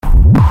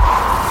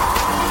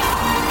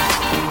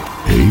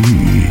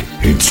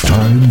It's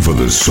time for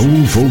the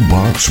Soulful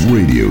Box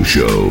Radio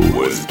Show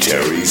with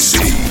Terry C.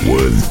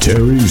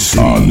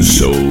 On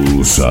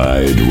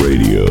Soulside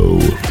Radio.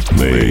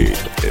 Made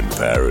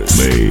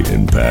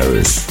in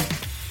Paris.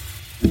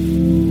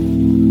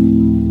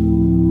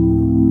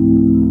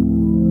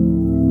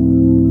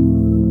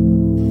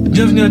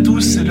 Bienvenue à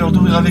tous, c'est l'heure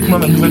d'ouvrir avec moi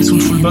ma nouvelle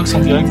Soulful Box en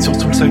direct sur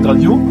Soulside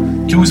Radio.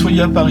 Que vous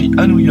soyez à Paris,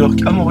 à New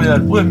York, à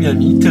Montréal ou à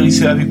Miami, Terry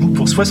C avec vous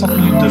pour 60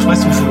 minutes de vrai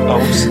Soulful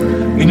House.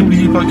 Et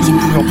n'oubliez pas que vous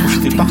pouvez en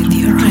profiter partout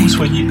où que vous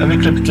soyez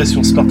avec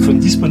l'application smartphone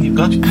disponible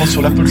gratuitement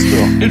sur l'Apple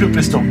Store et le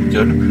Play Store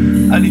Google.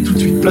 Allez tout de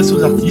suite, place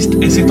aux artistes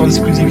et c'est en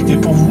exclusivité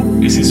pour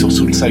vous et c'est sur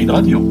Soulside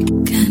Radio.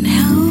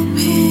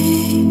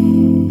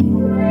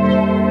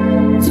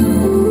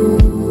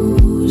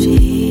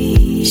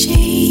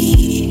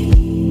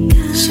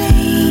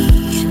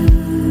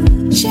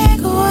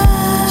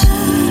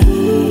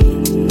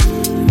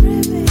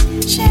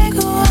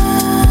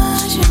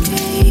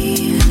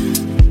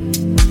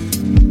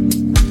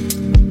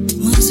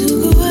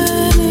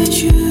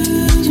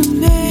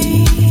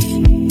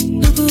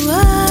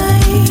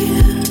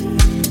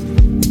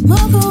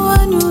 Mogo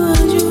wanu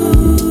waju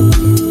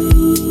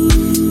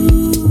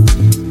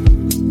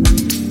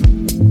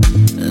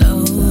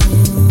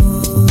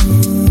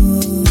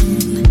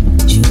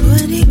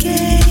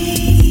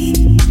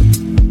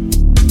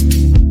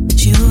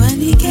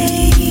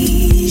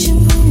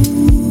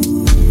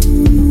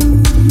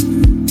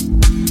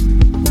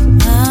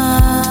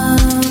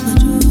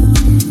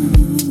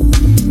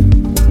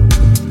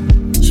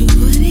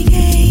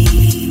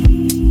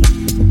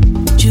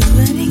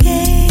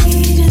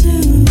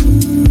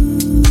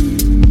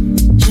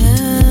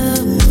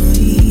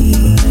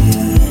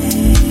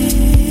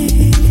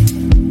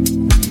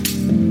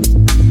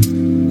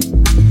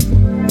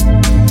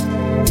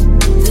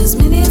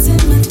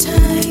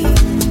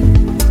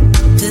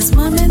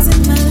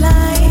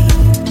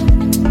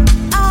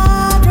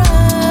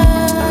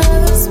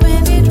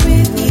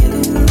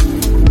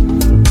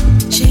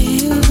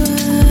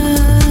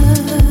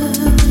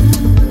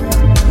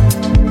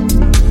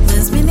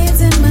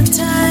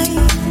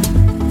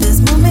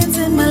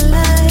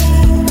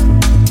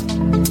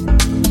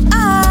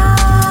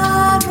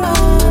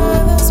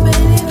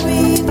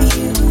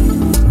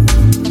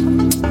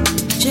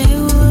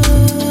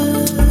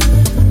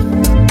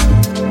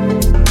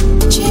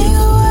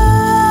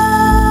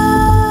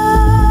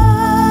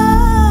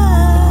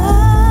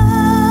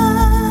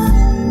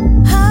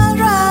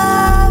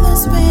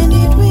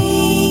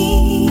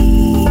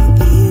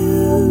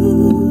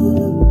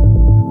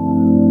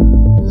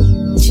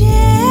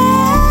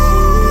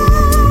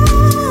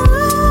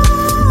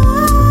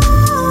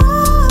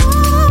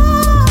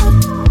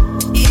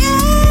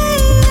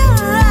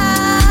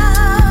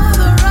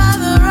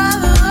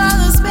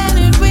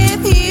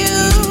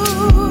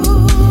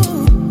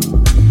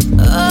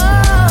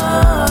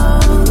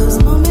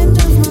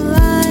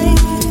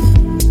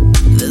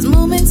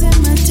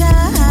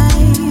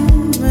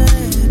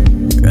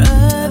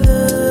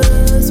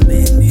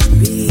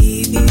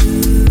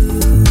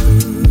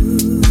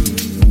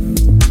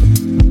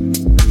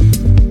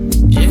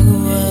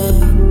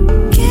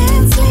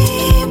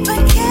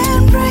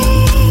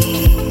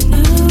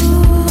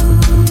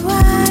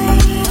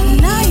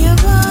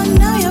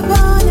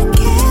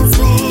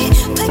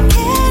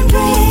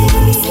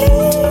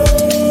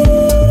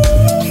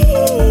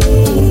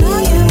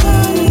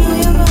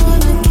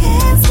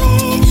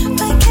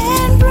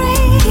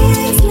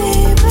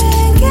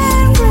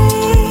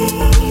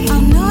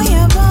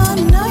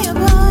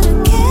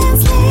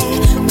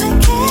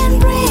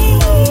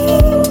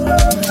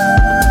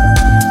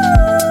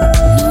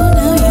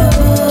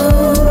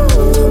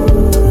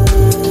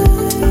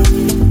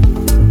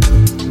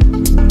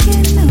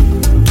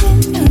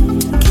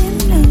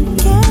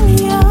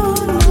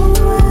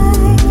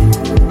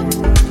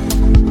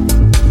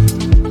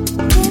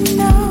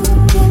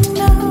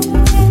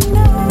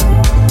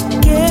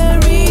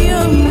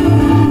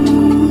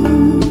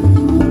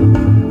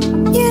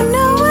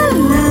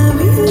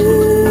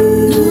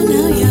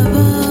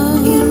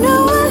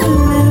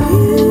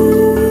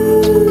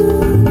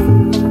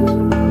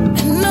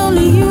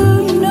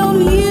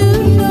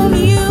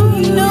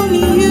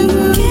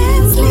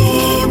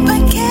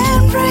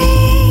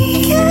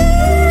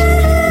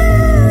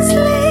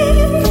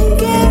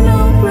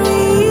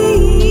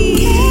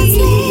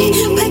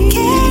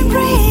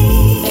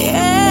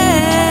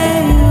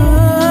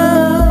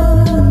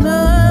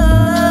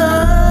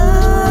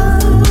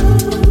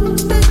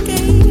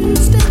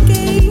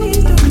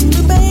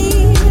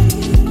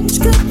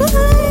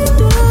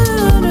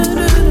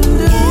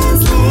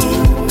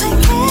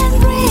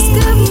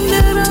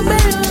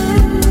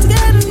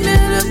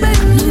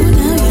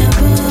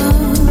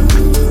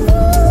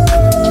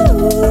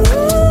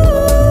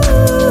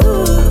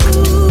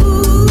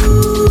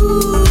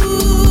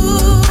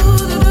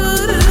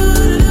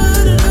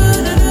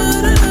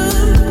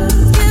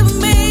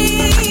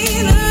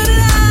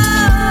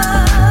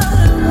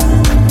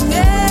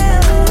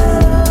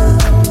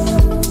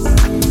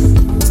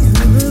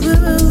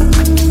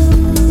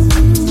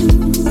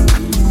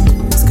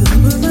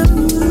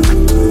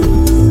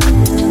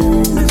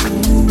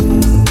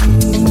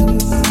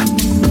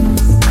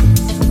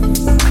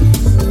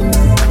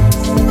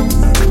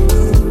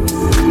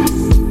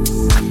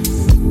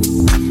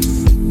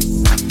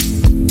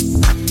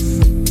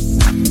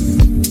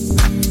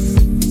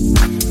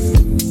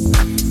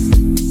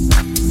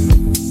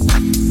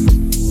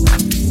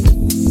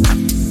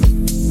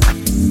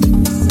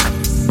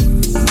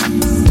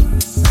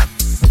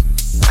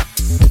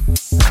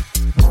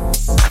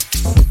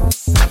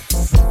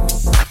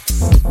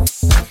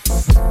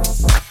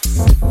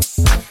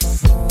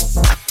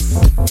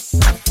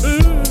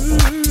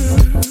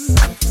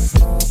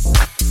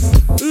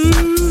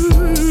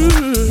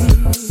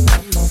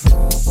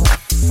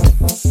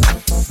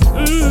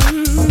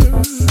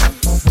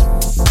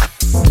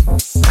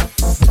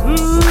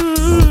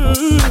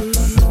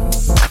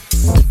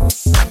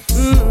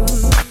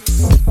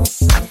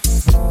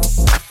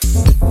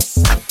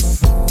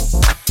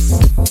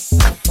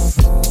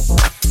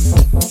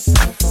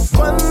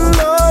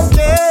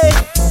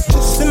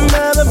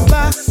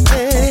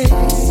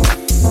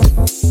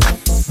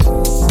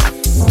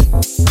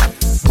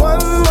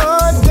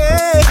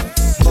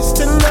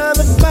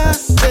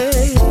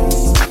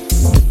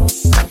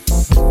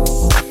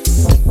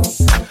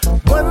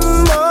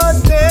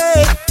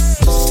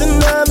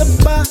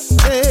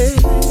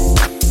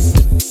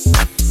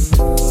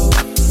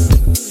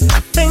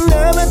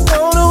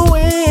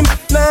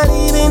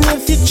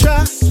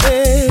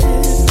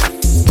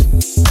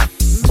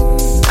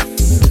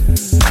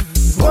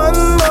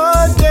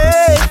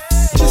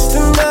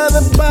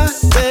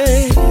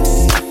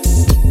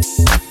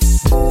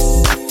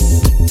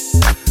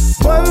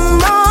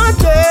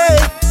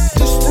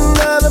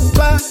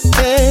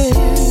party.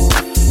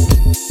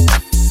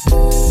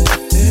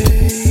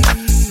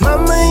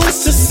 Mama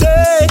used to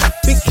say,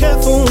 be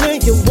careful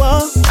when you're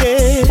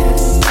walking.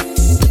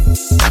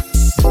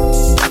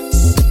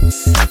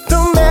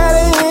 Don't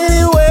matter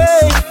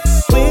anyway,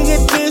 we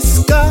get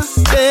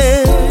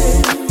discarded.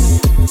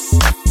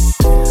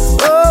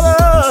 Oh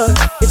Lord,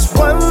 it's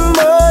one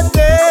more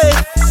day,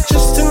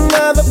 just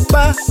another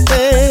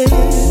birthday.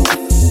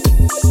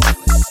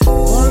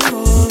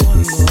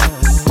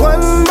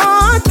 One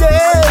more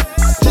day,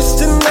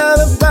 just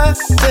another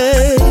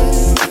birthday.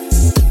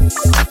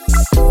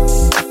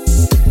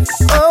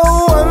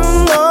 Oh, one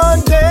more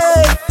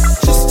day,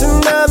 just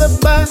another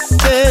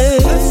birthday.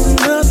 Just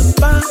another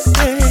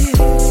birthday.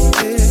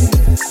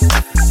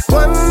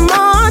 One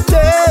more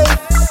day,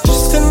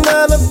 just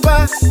another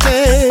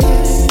birthday.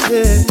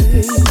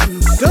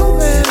 Don't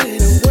let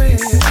it away.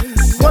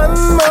 One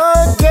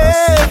more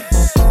day.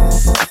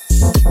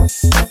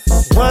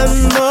 One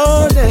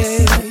more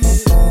day.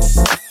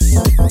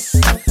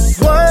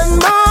 One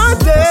more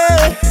day.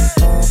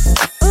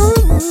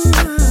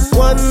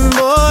 One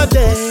more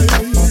day.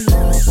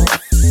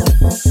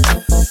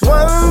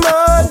 One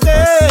more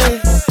day.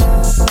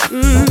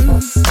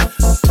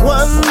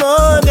 One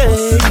more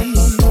day.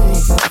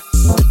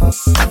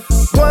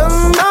 One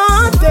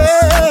more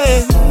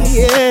day.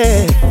 Yeah.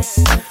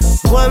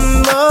 One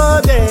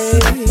more day.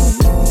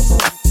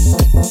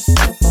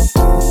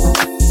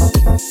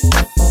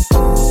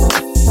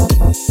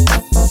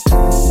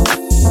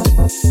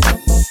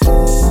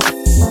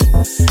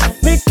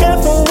 Be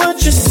careful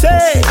what you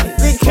say.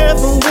 Be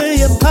careful with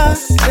your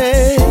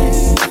pocket.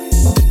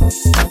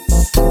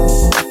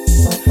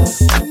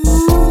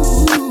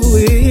 Ooh,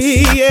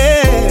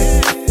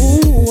 yeah.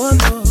 Ooh, one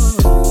more.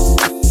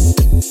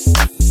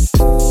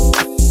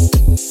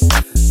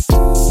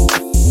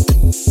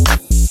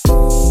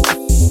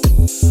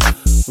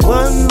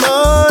 One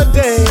more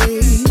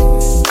day.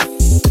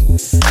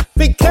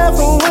 Be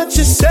careful what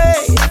you say.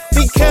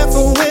 Be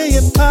careful with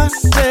your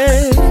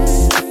pocket.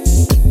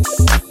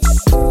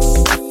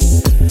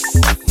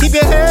 Keep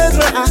your hands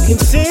where I can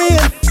see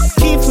them.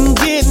 Keep from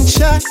getting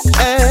shot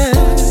at.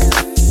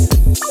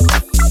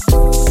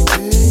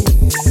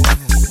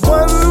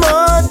 One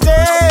more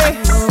day.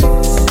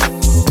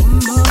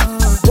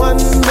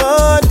 One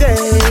more day.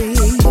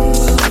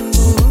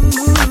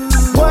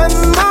 One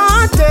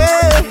more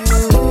day.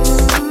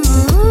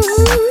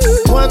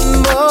 One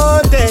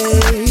more day.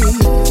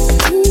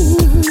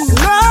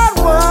 Lord,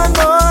 one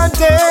more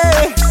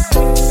day.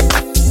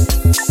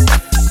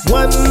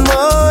 One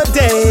more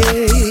day.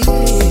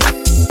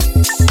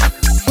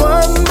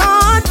 One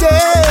more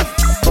day.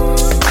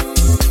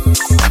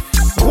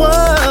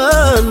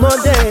 One more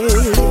day.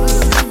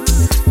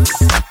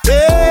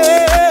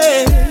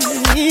 Yeah.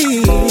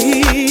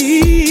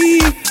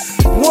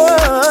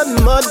 One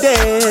more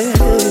day.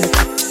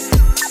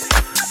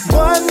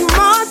 One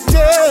more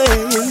day.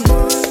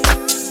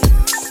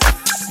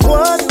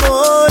 One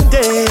more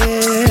day.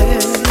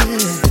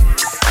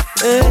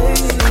 Hey.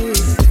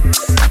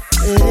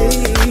 Hey.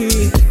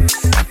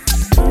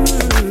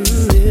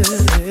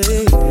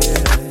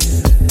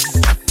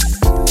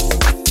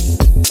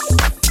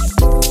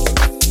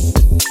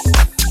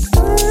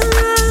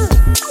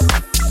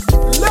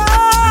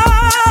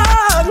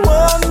 Lord,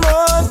 one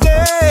more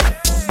day.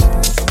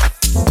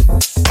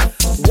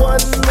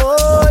 One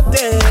more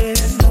day.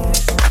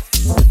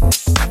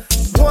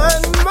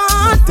 One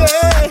more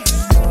day.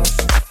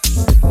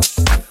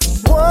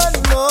 One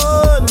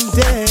more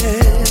day.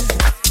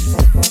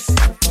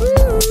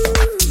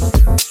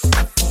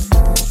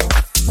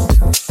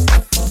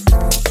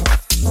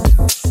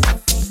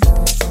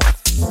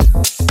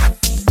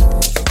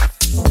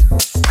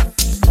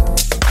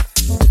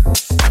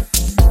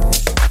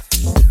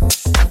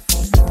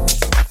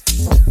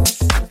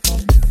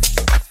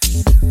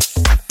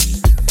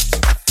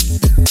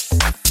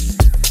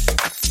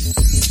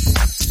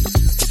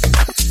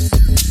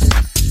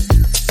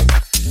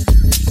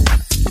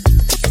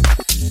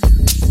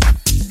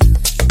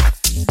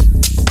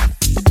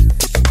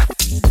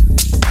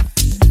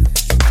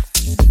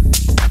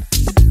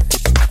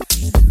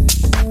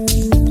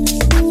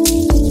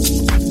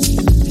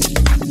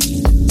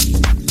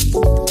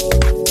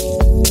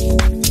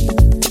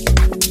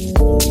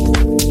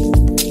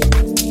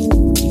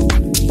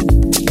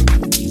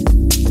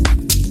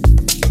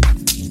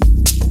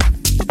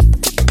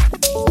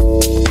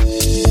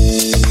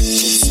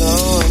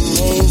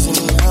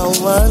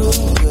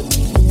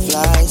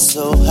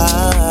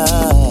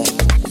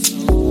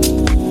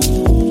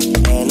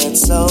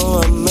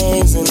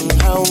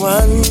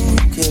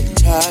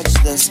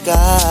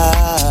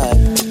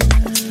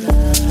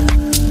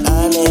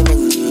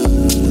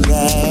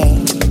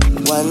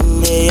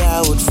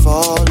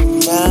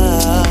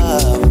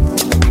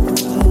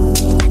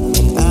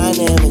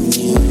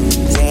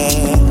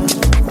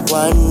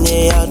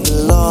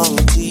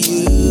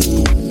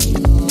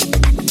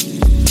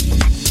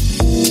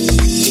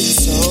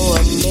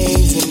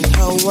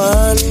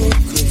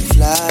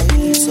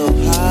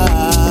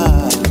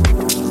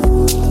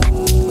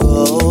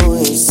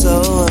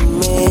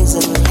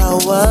 how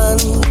one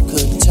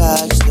could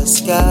touch the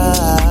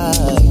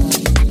sky.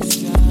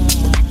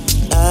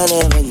 I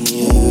never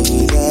knew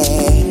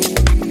that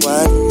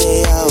one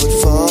day I would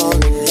fall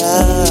in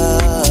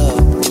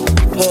love.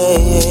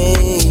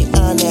 Hey,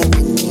 I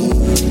never knew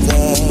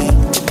that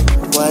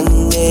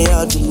one day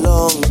I'd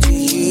belong to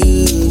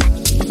you.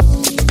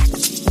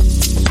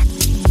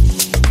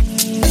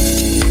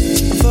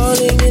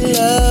 Falling in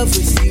love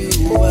with you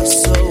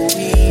was so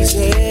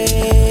easy.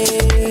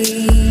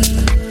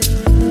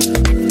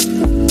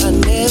 I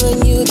never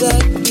knew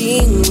that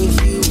being with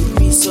you would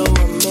be so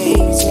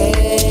amazing.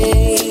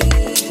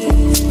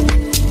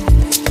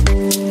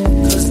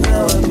 'Cause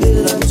now I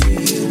belong to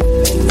you,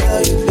 and now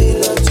you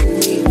belong to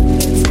me,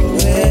 and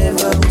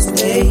forever we'll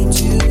stay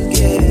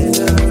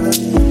together.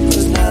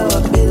 'Cause now I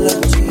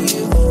belong to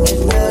you,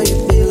 and now you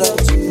belong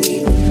to me,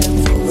 and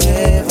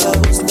forever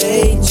we'll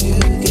stay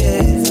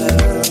together.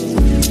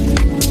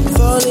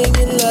 Falling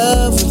in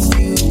love with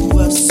you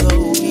was so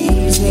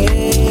easy.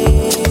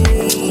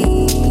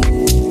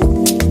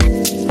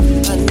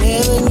 I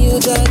never knew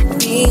that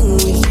being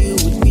with you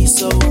would be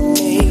so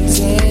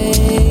amazing.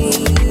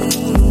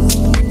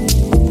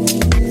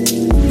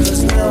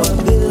 'Cause now I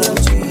belong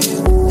to you,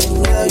 and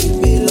now you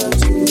belong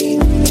to me,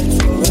 and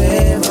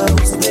forever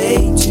we'll stay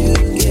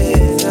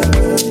together.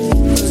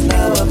 'Cause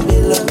now I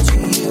belong to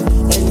you,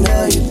 and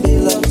now you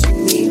belong to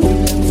me,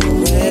 and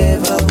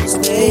forever we'll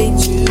stay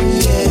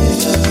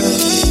together.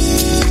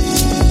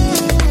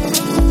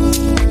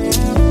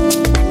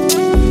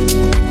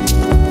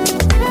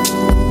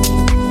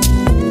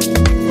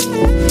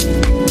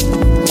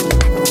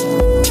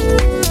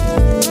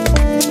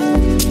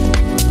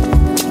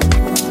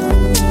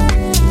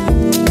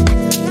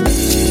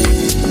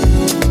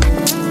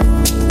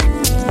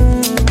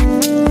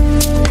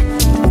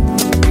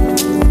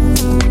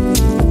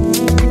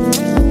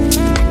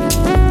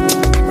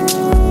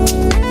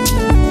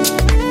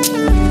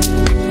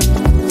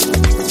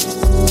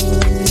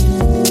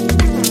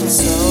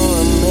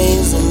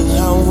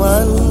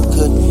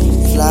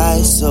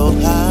 So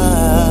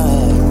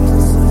high,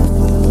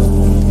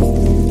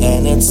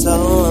 and it's so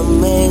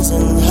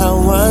amazing how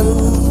one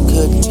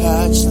could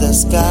touch the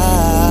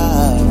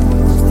sky.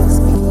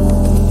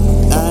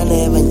 I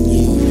never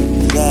knew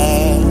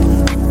that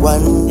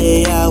one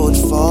day I would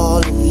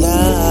fall in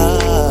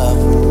love,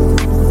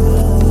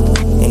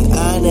 and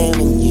I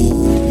never knew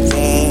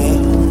that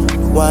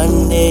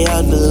one day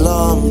I'd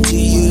belong to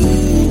you.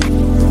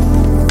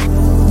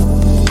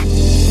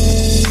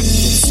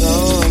 It's so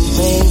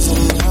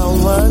amazing how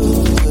one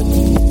could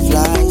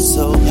fly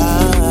so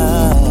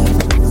high,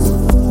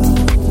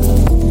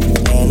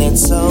 and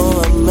it's so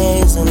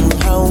amazing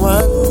how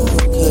one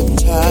could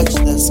touch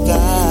the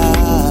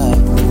sky.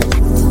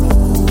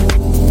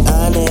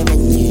 I never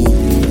knew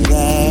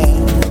that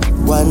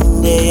one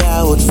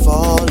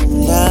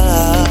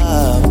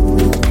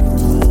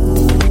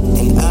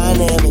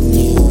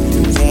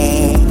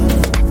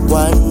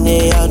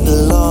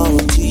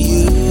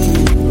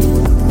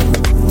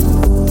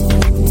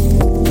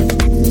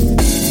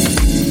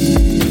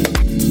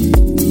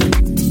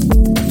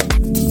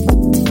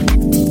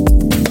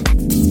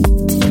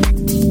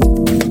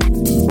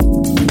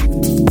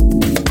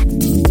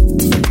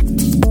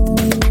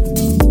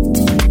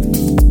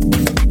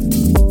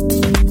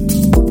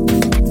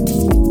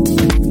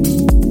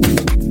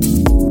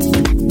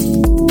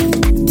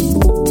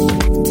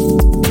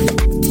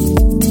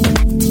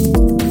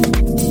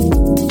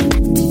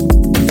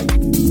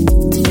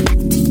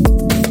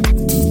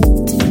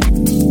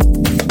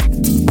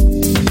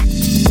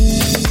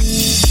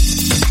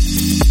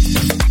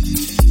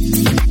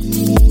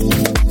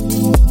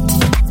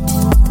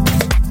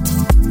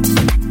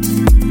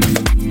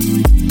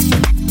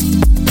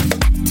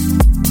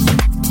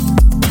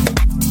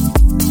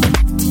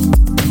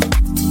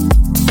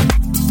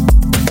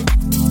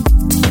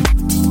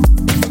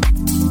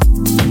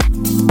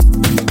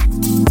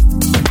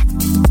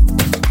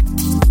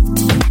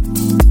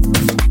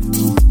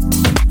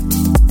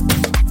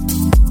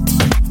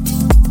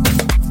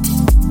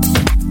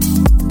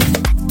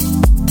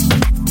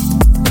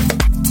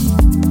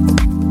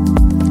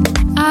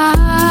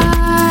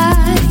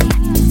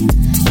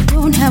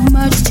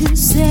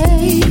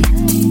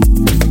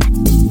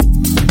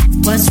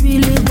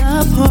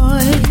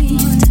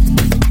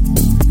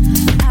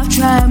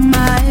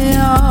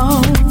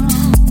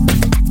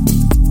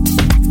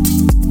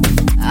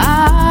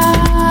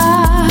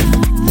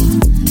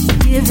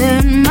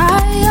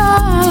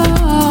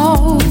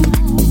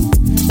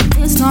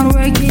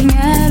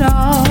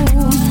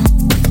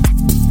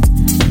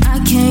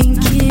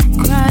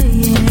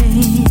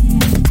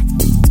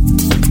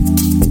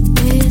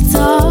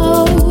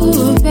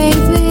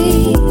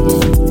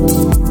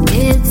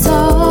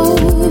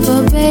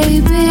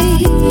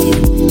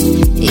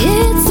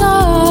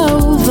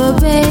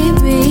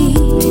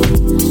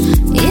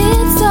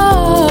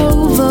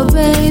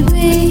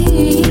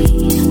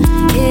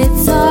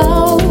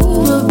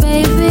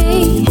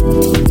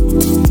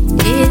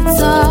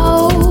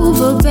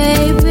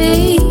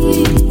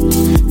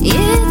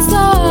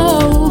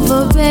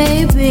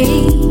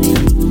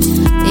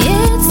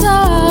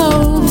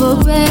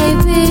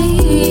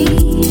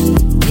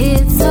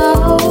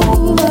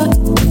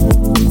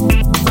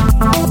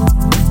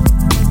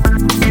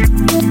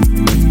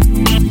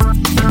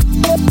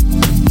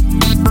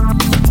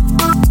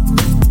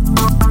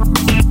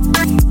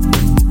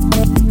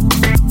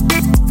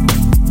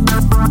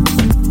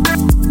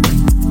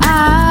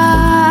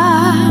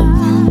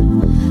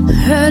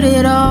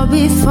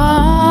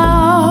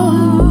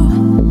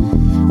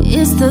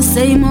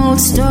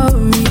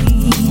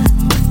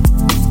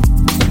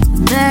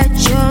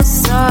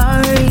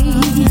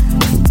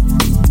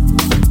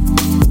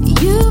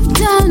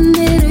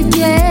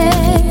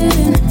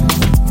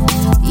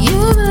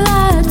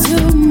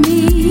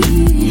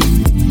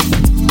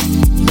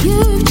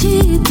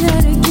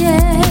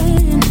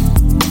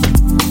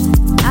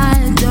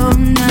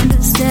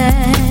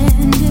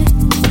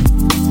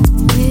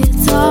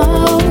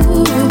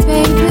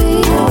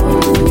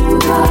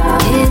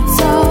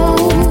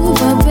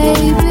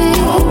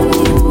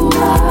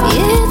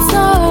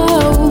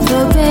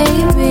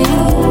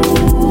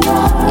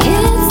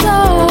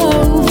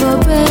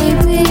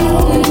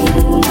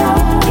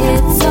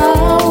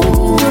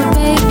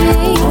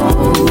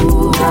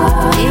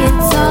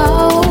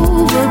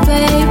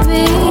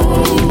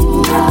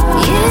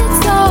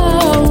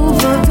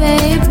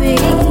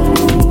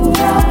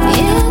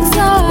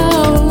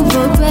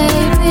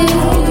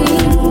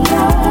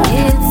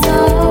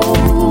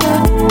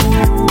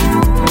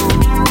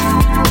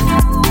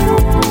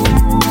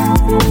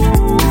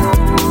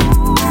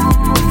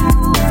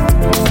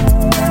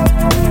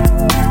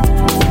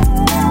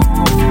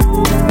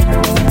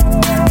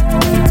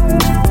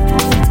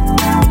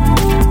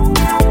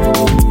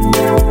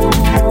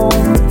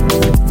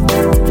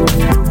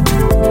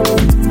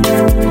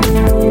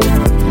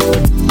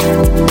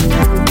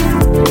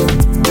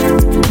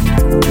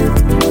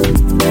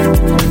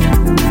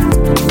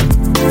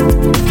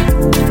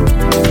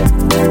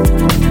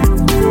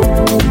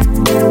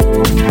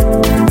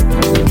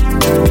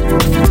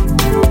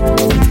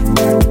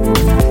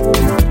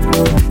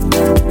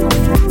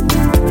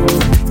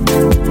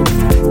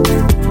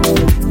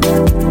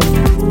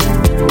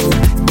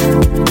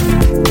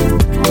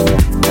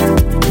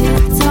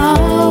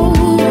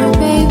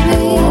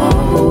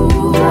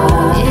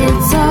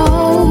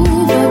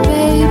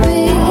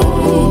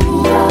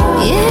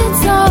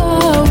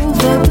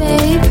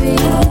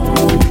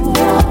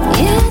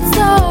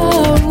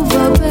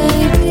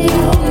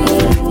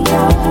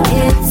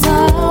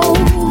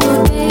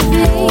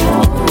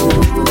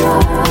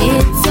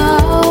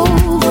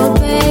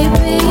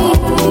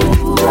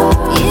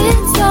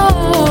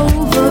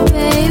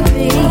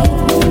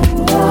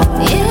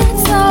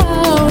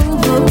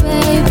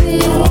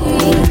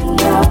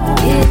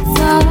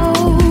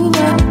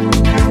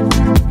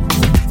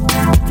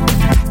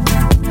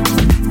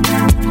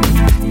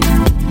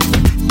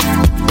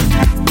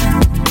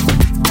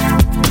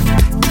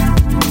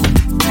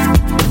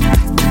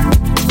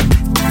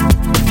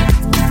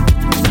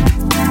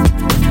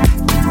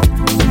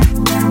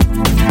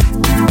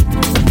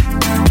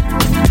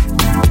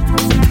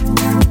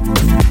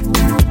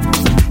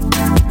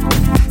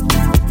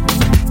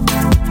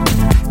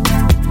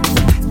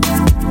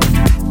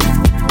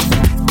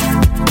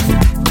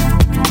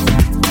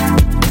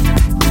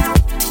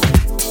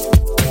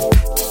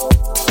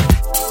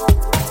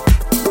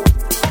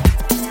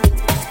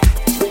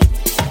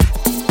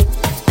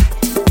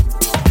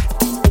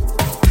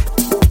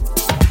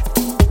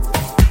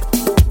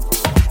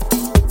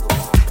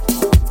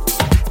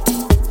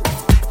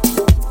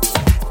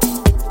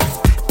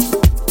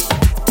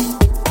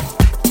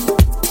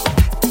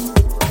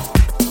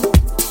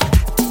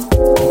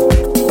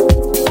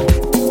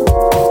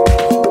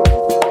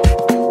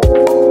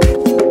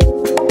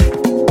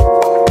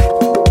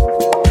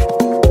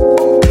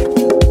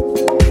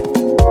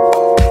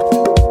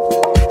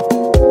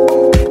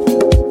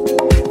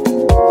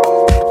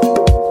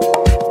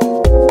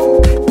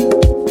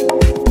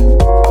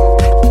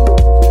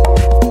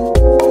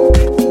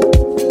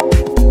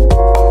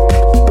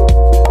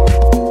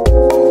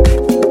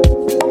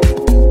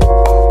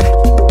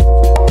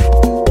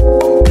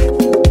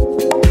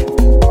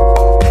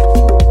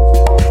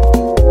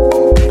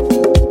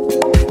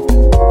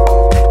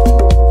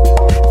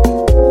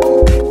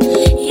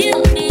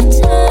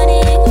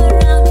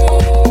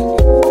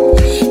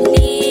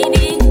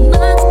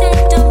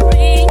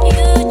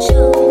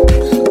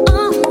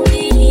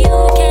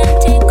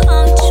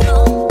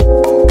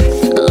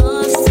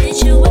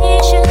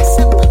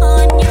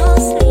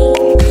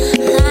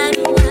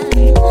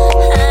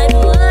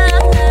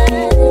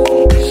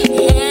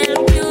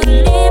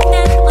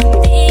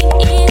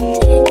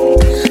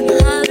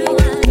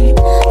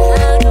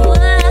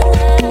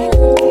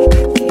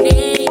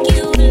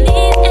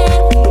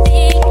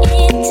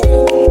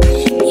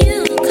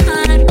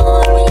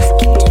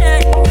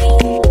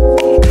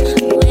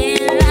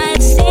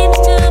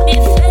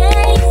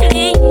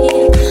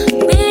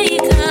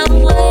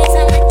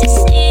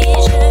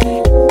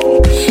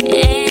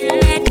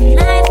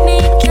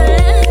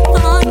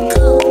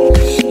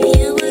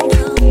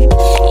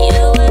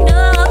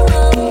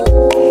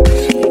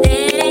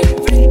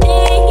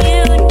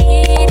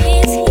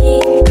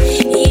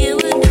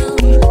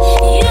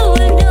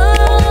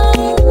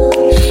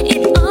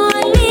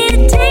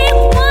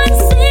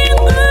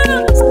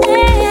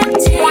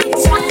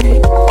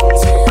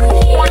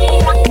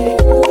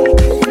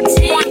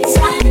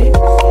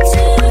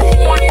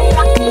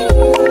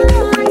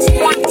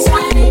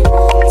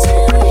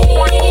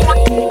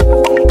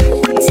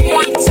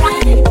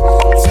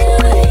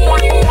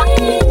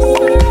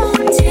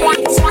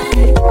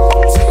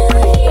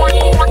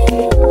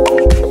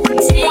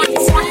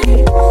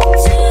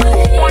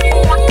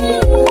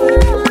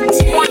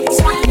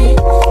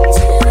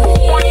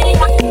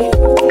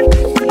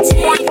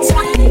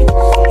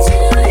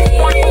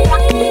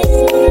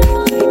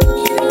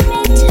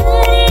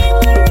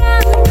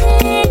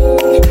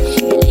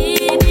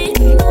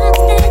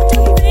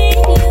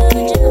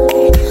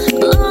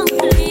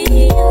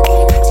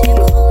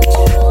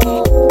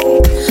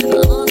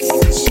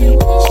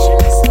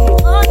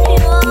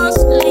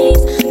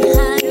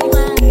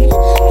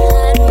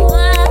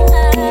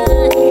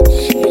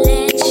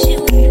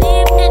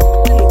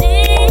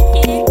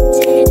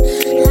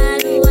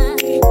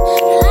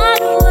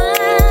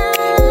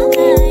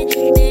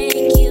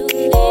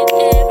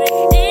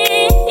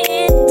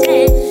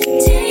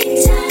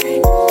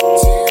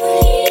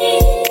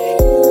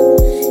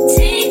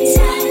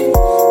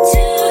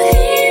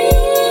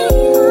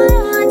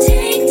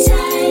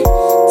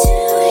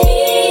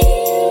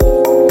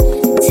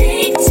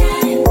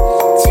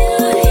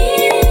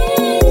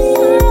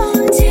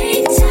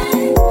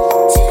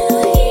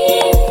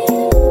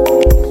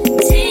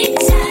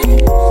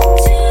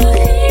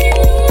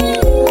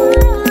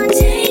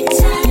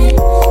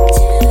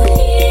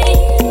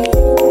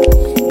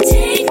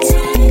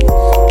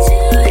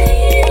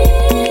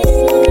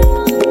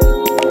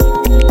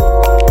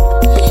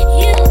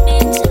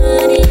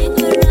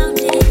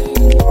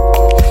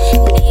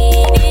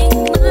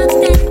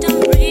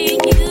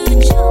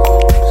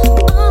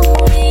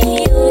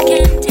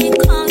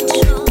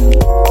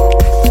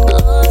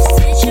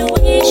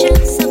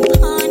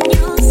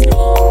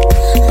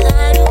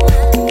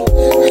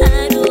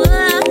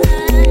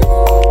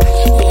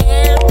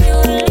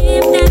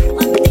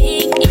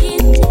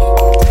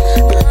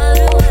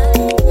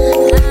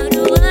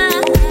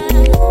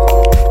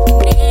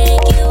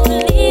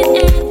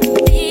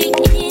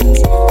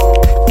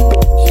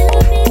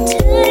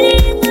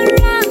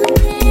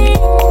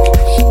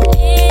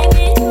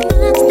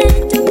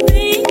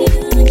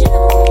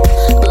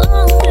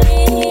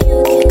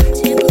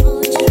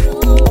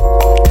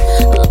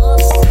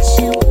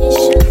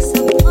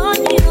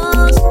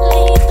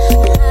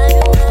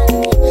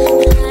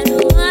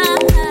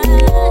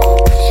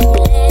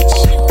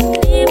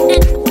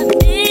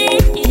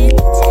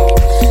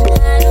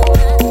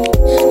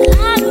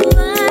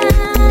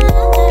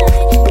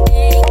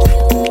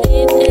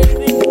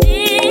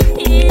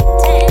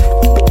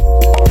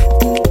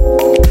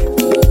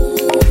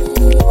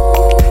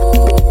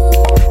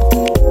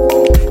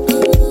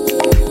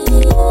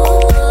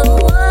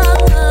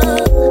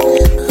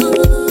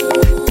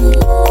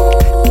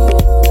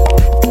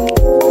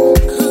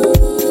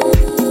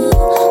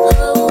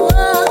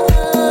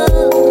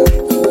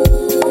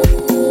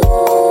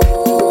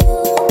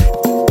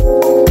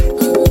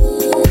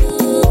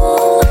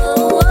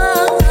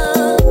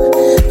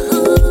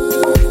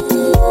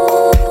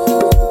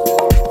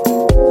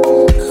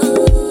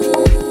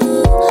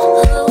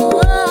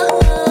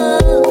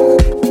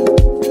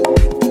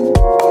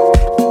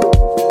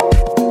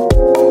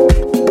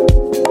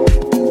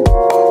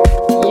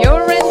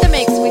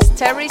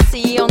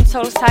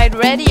Soulside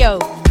Radio.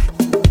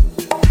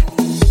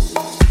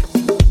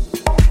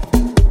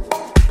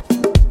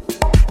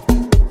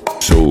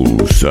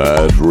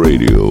 Soulside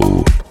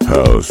Radio.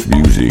 House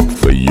music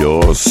for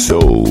your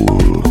soul.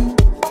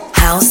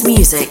 House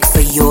music for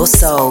your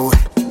soul.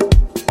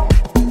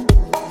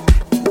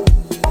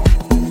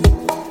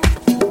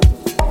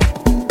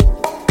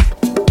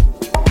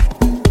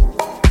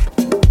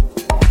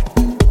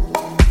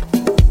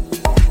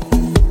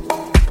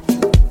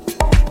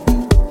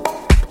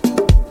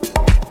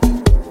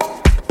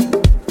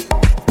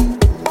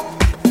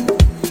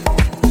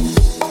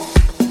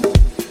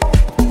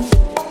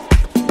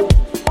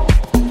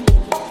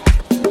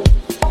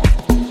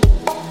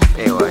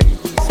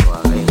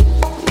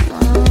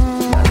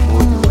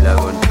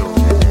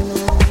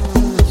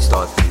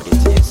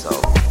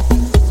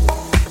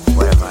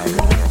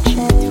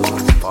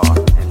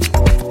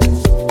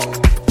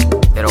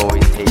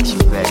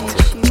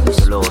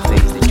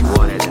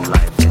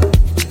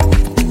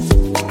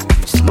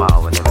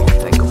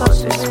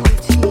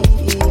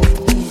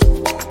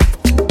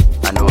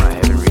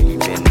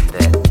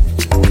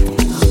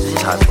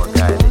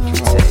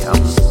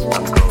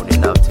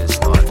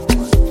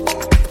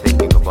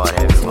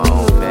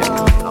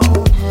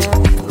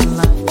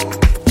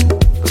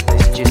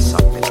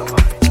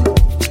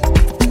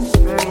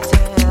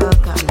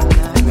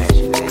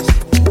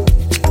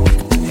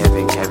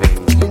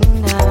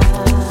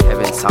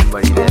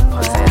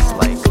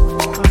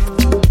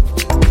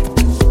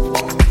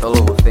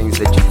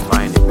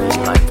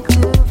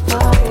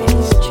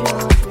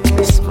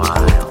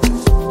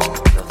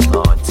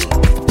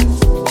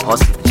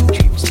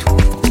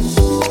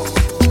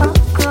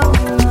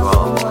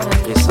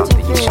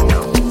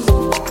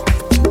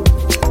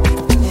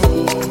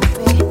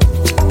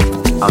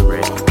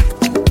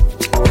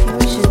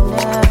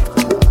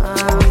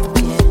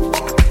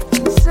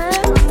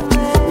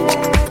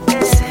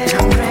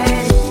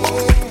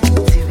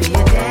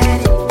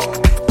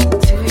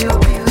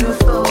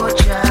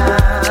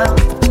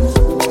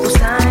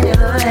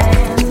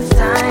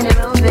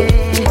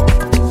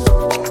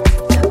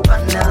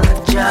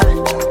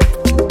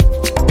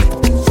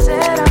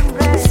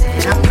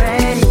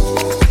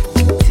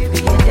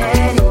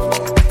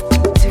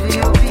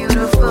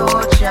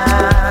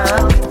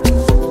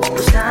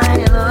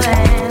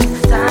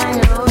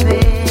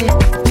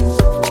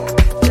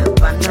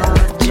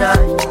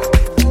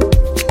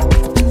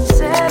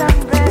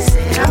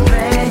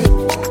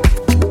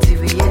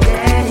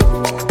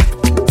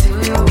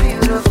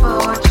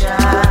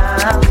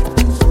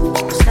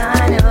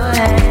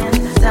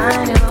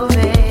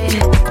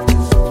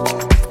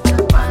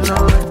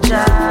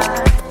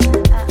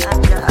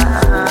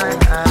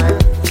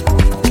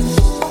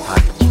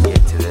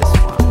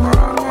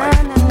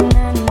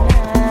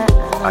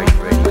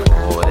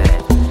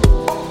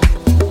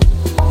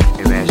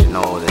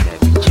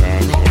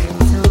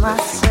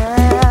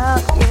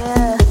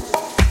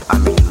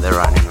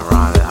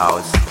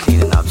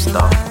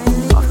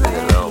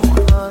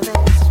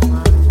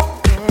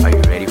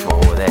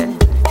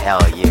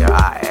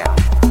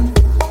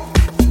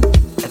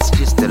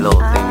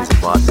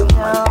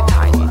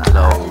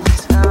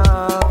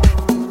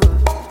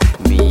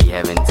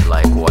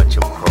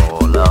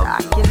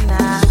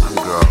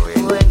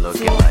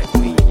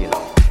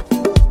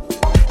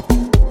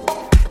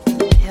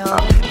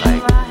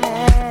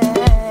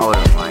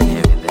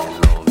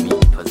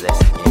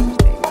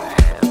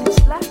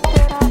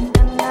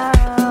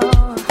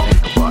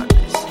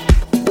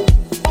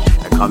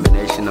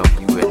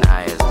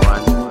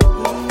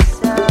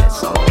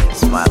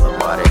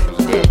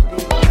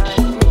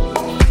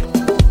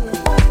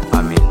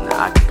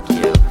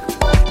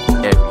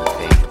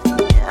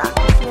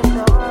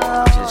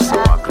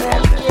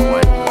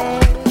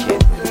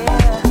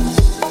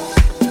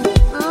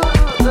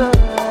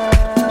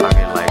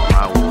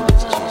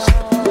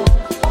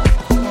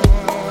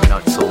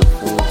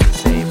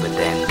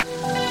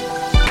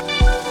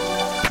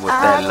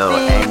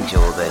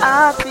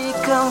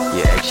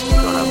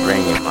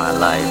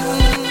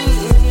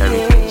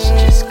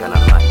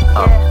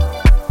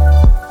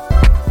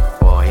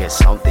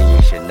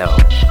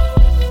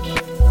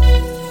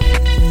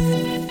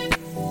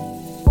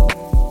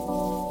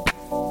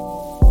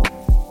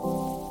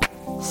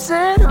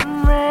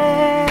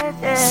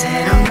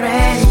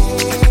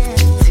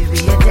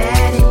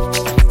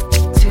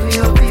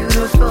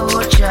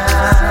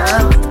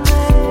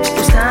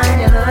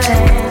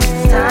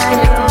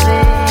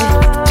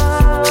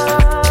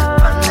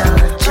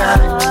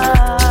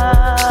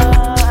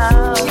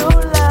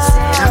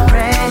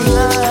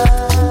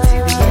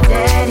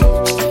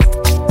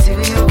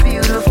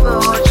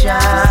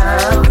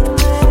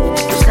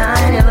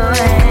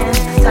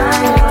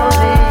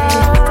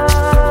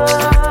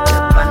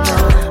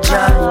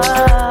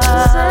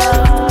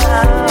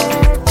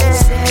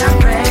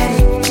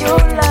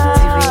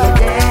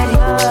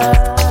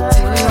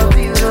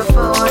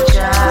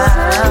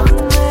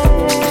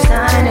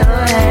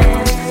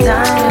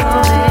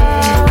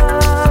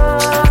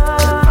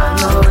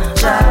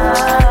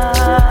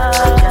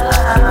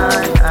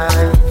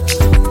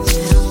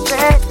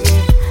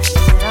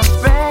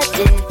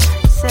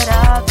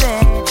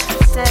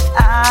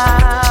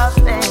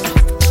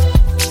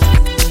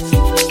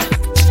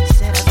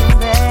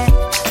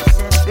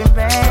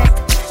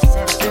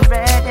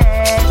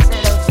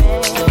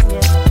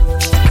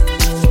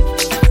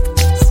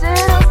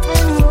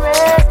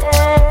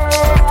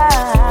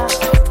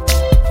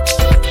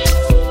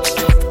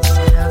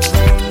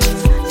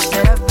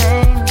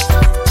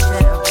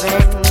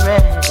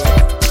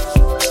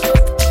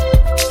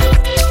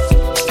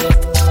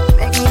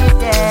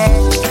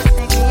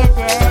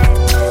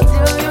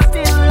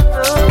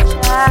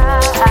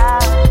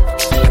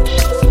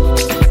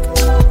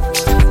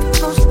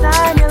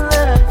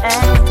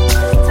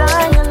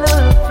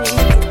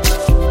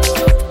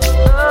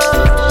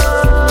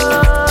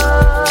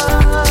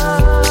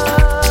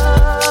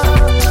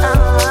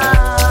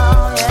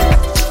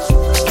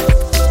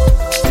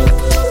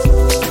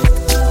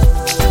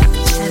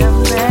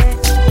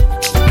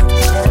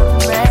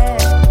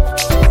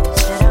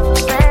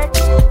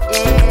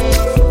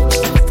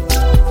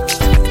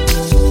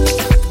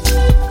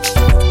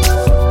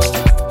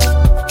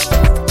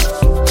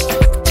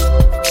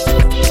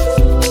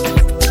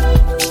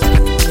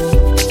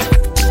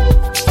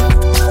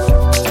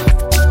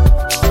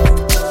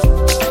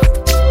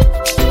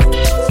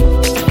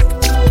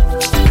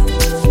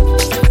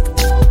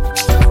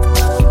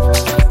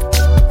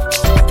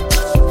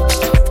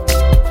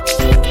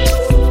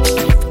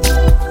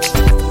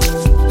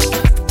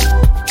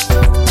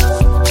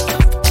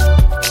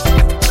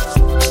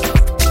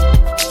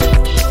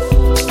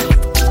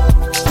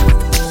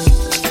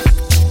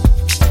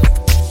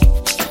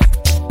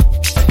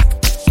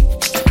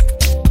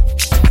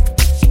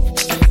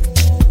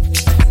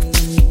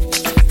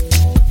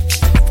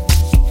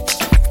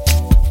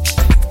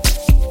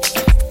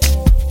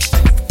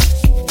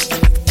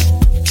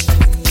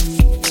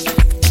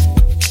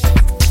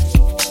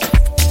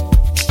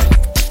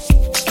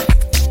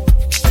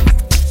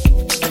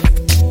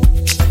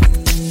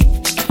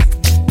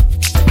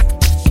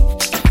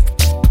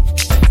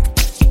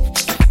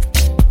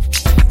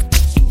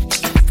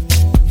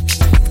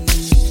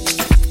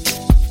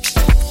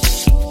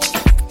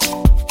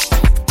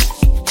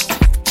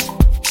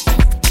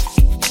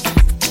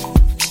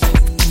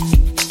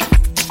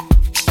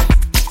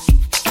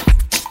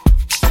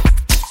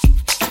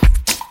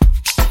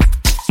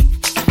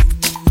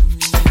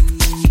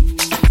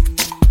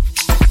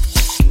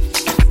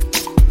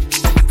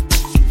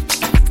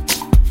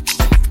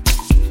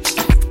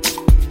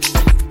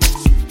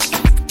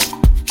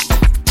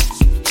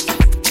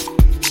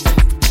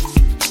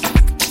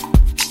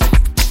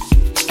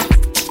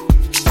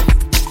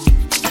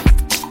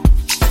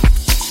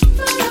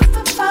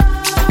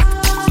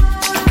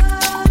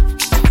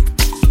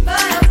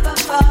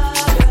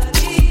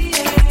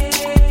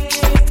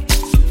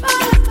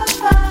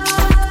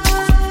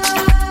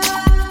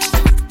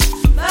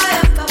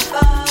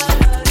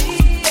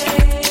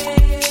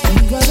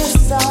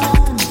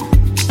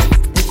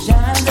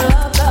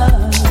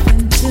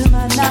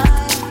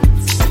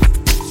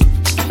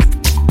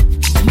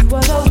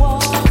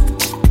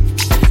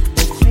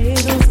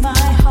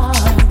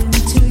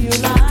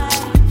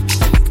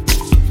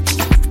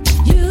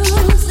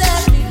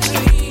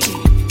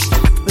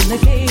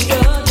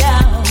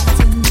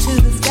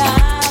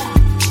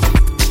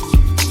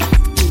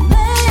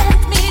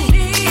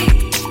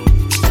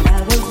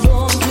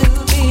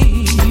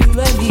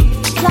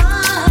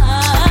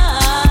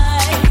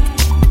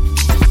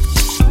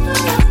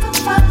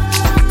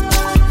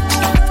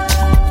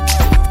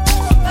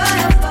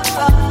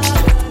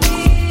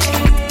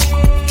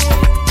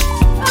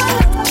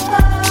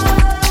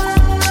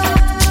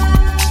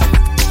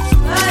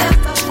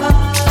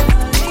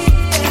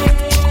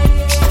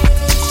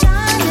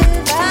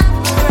 Shining back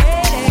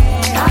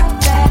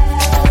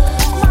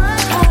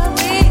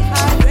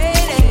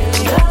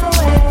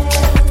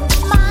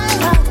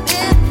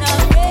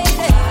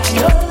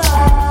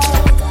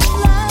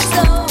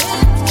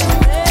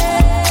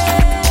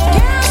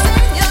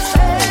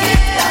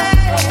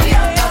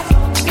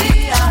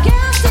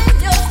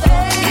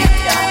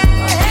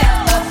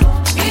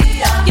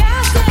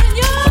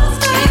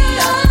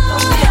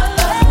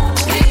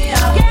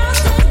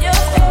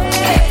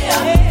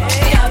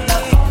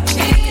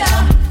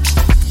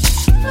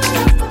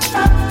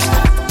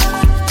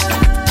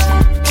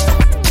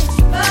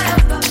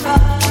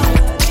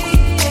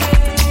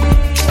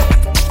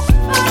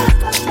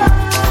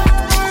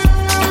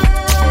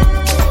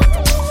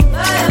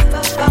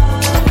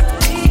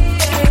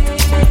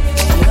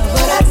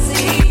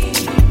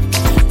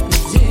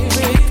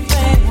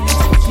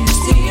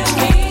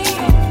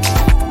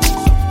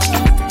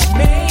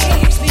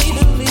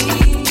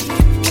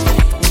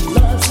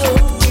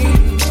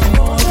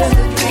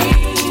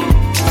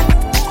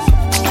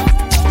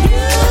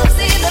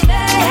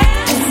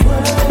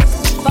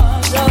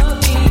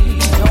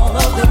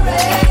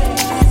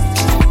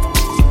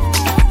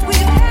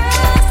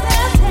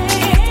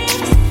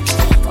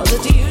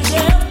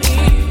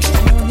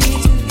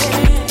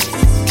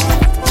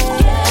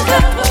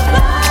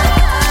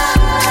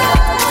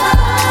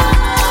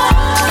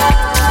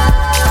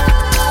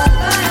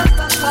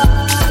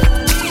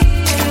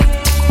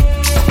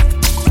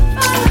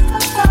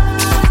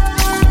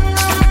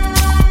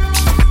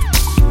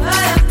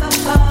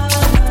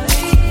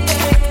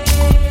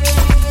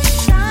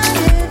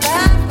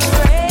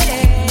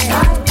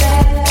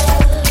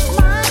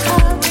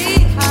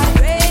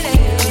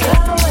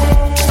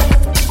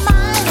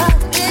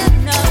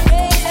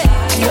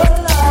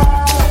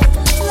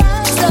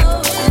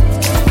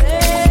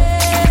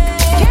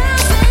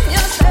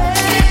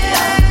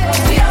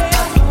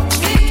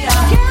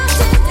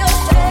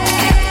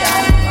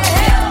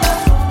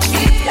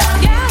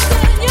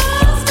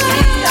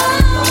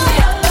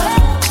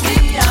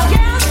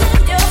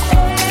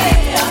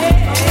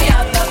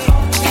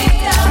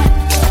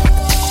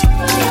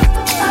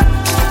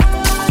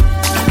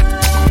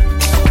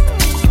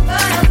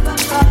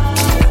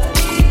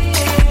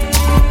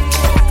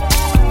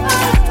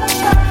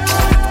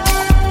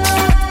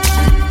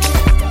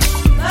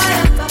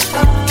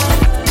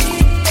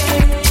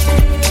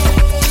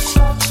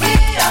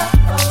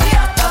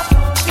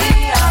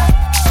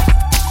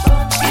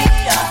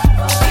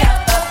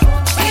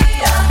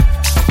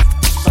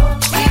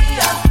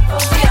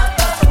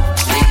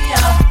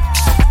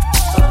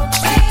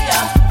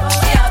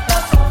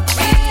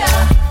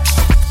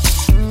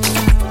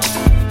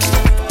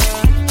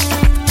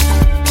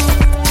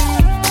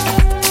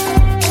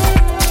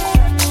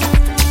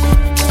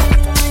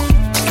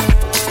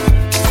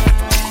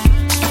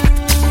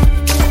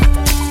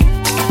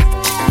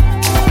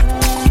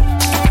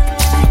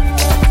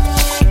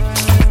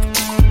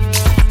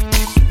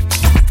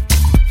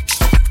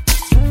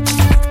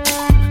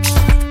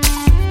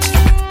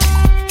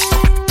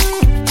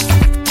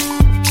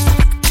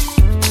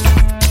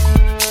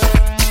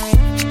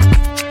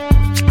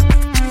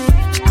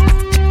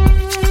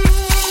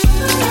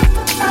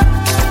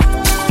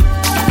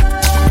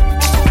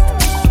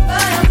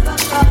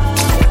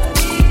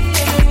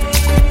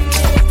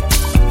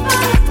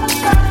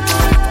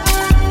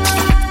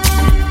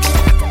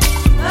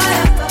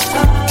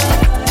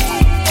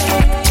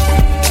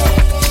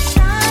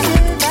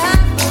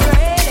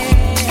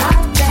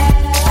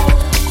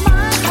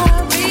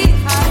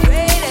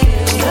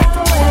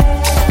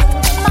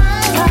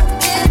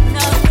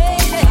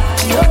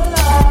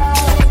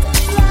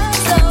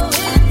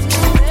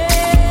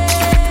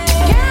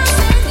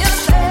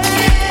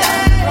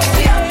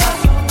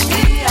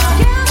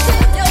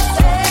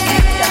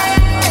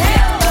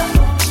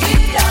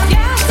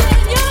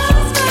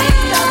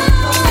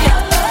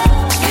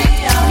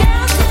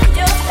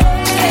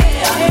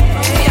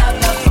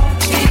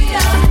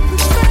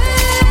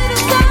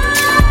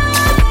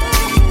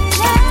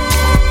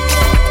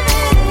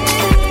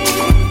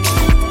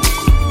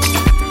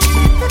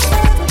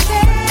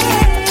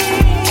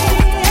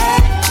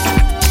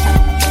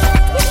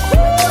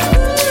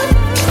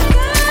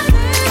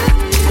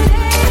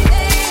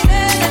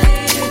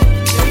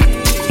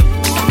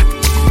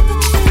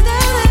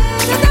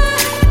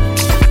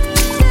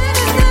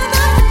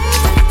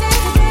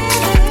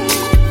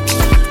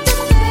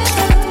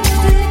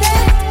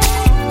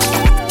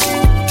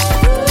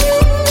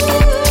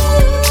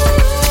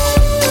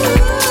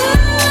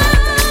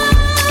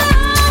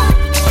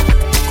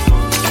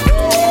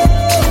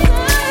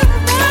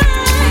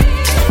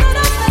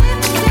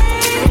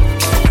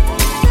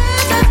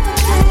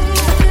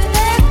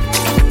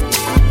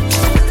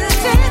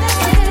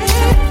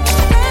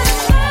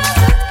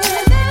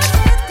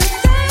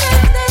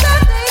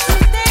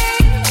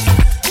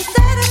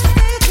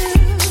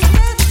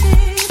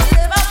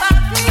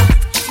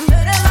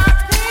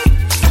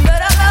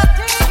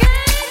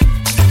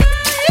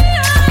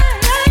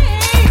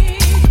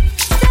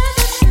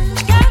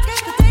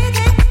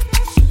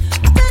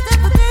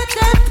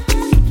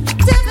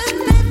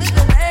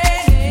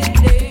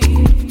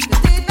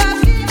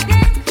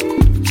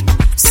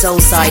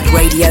Soulside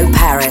Radio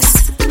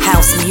Paris.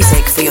 House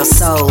music for your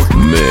soul.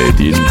 Made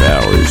in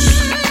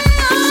Paris.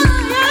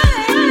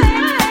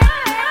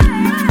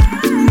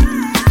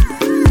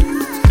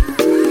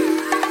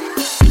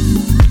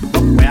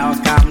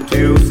 Welcome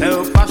to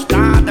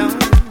Superstardom,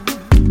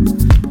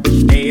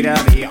 state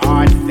of the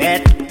art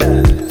vet.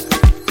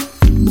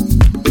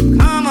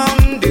 Come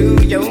on,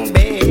 do your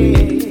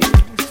best.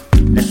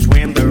 Let's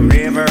swim the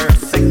river,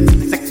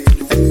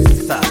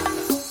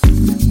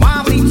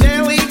 wobbly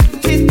jelly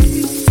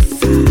tits,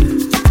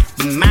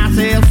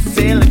 massive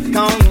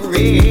silicone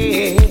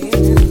red.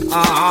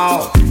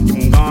 Oh,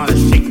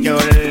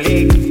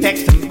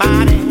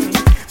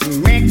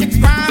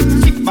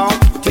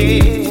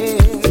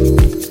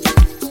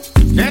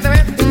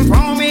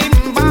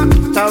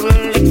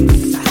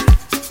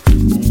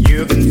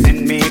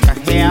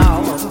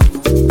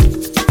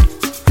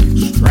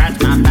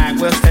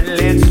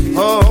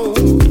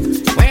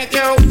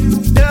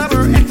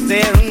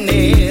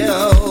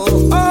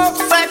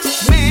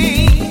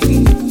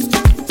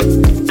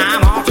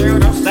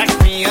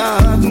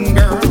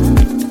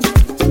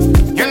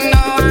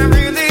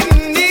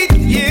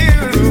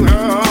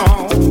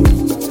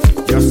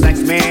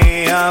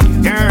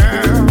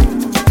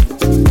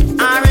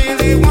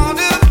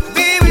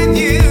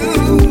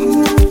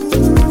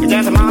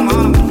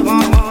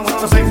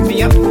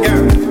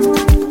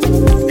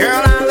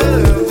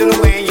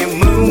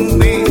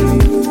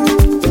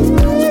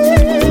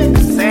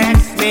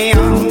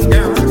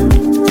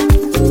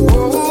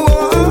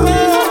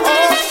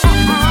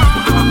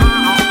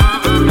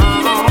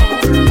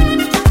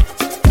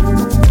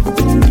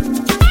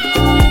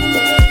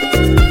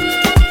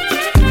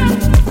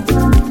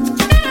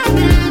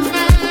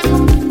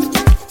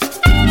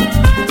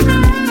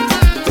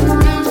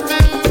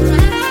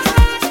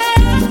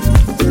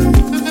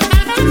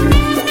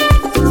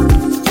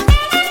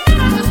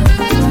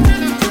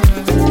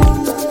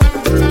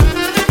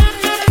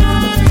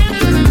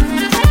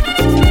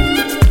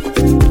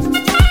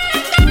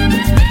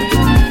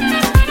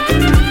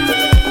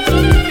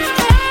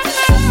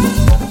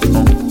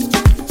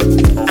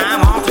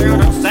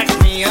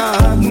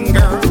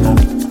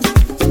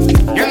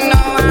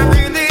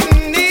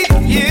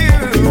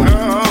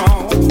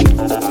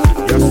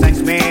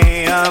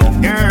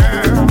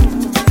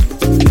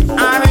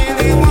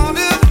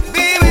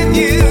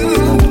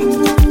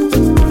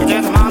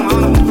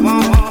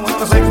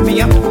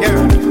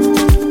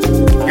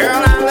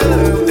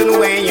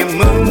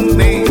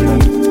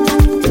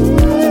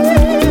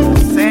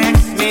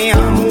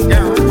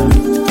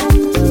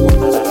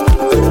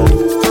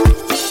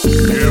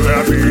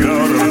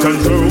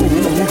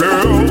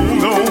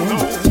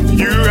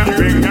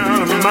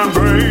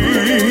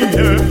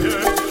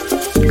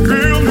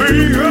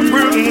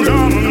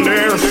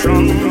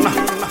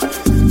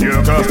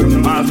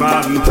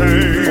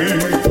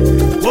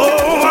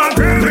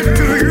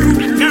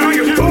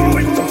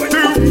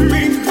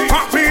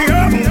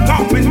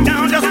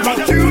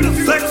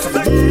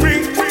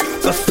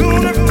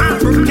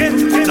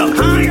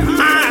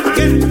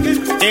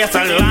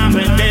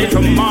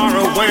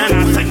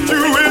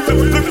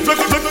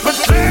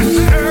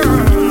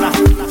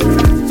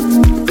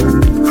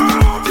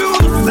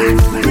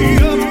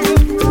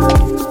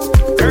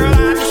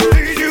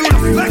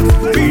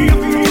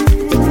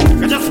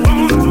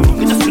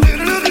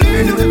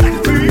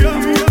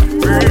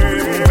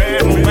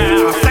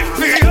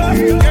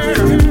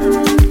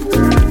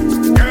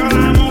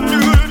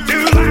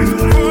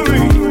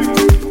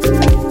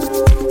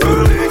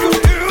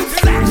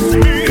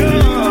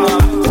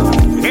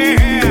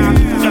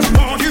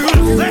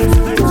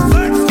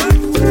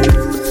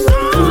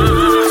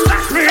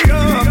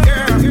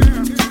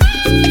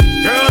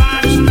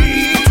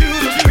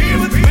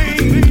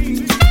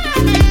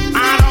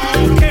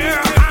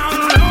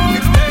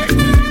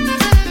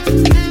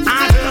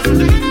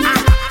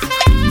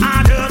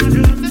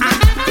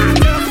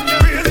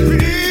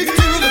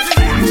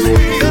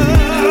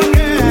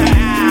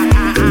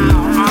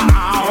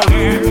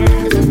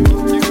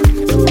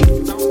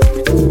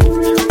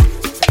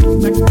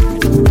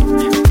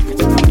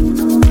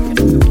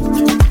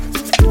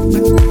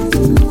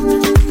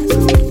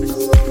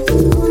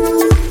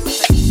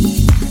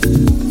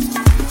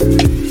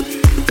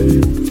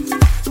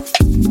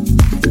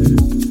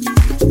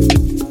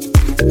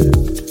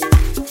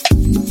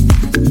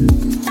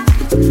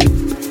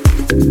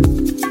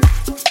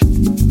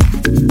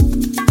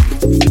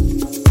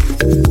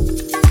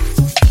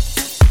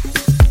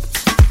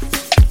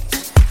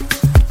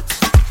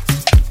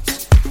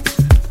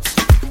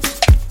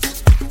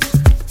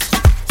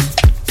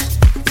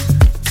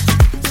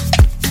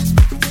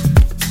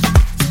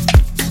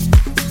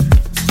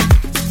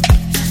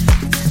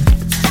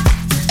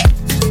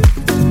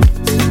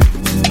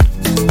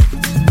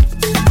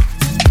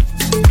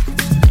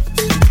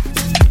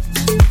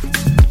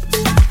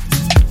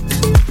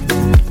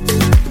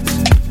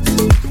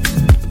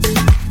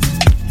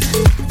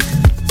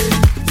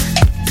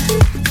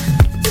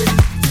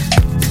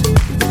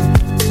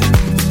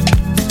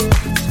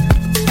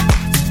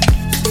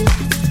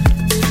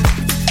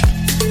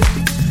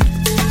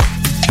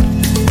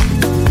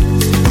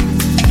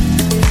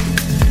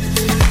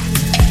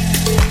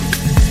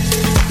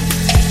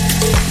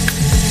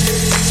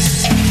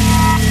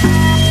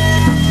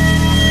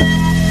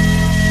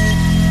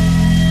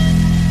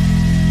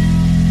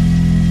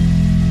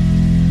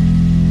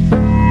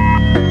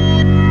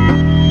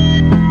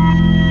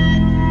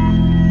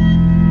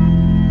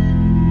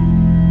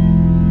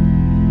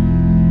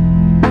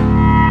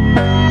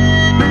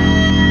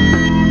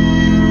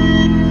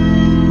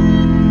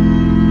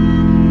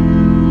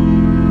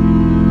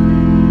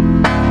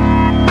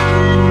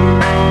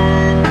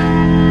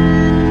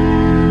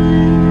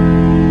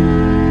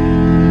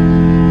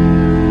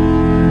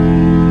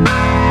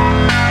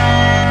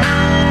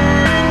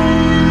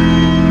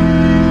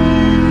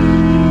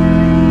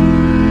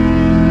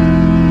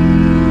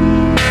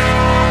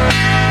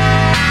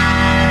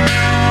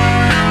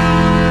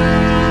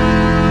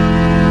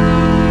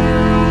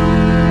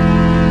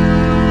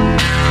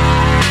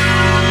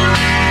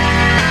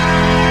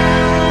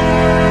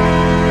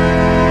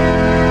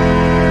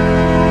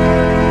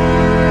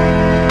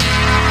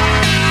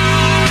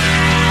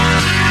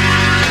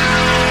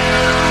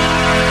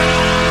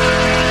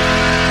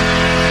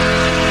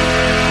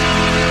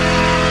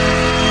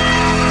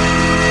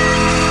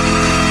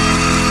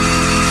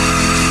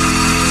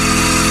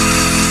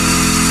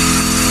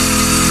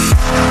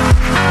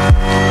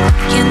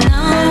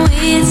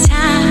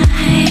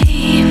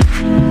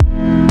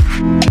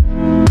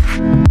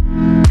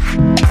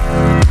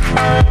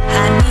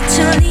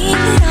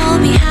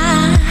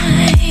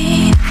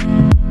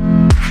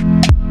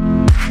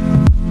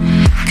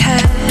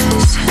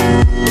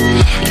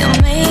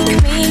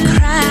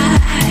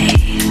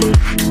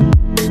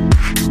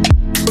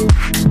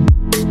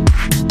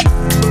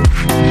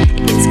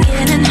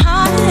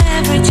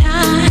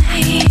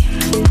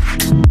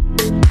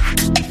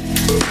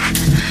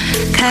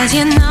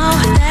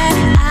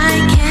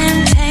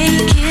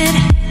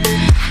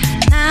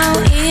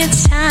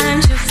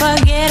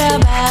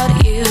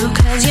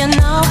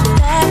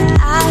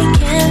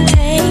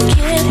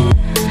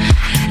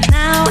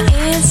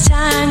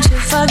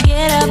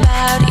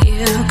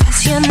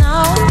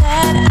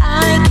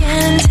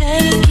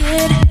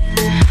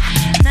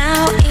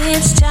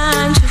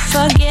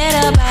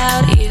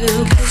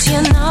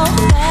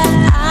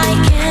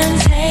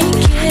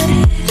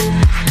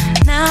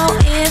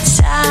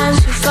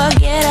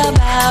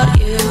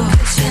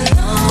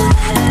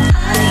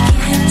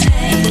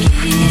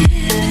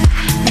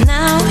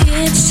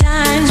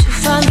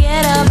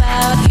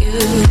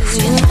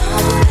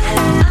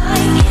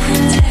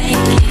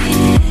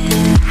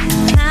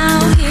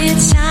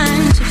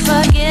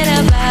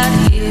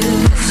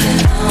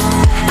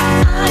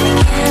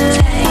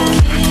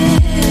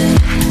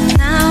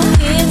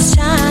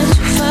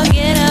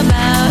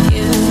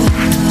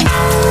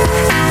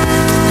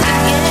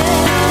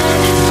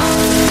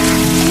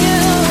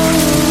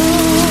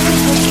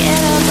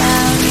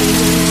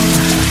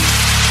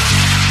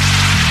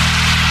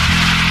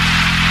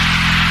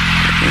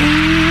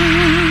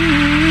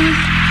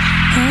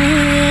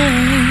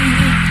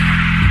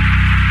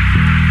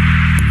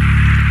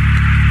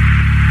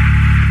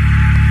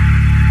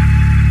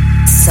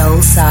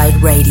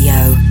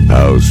 Radio.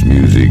 House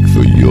music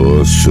for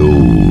your soul,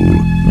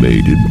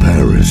 made in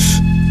Paris.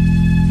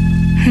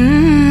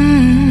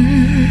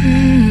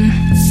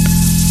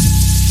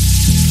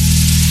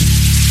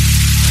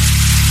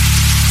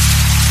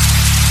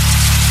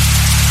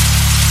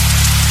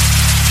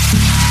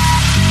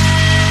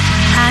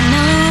 I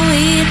know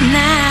it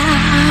now.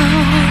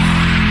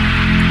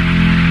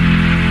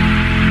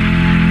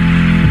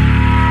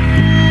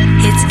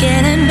 It's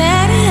getting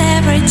better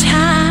every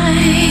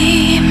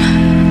time.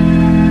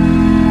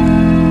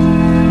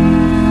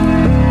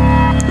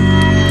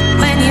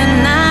 When you're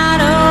not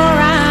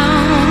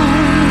around,